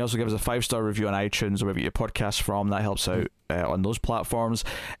 You can also give us a 5-star review on iTunes or wherever you get your podcasts from. That helps out on those platforms.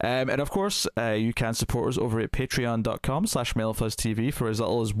 And of course, you can support us over at patreon.com/MailFuzzTV for as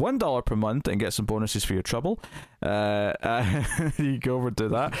little as $1 per month and get some bonuses for your trouble. You go over and do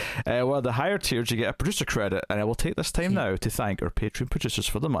that. Well, the higher tiers, you get a producer credit, and I will take this time now to thank our Patreon producers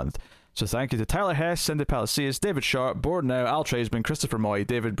for the month. So thank you to Tyler Hess, Cindy Palacios, David Sharp, Board Now, Al Tradesman, Christopher Moy,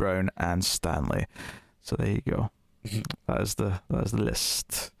 David Brown, and Stanley. So there you go. That is the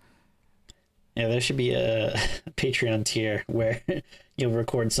list. Yeah, there should be a Patreon tier where you'll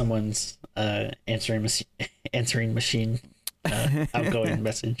record someone's answering machine outgoing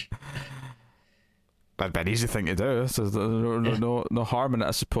message. That'd be an easy thing to do. So there's no harm in it,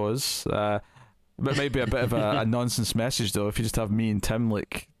 I suppose. But maybe a bit of a nonsense message though, if you just have me and Tim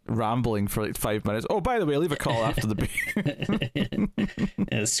like rambling for like 5 minutes. Oh, by the way, leave a call after the beep.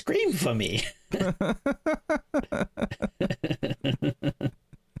 Scream for me.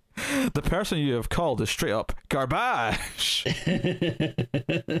 The person you have called is straight up garbage.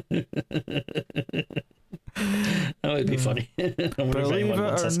 That would be funny. Believe it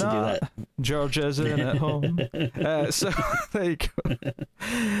or not, George isn't at home. So there you go.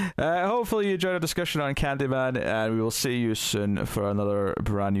 Hopefully you enjoyed our discussion on Candyman, and we will see you soon for another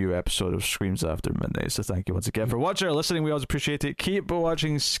brand new episode of Screams After Midnight. So thank you once again for watching or listening. We always appreciate it. Keep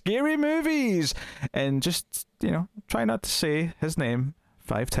watching scary movies, and just, you know, try not to say his name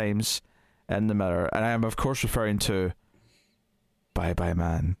 5 times in the mirror. And I am, of course, referring to Bye Bye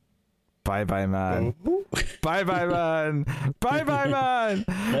Man. Bye Bye Man. Bye Bye Man. Bye Bye Man.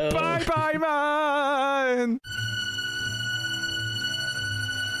 Bye Bye Man.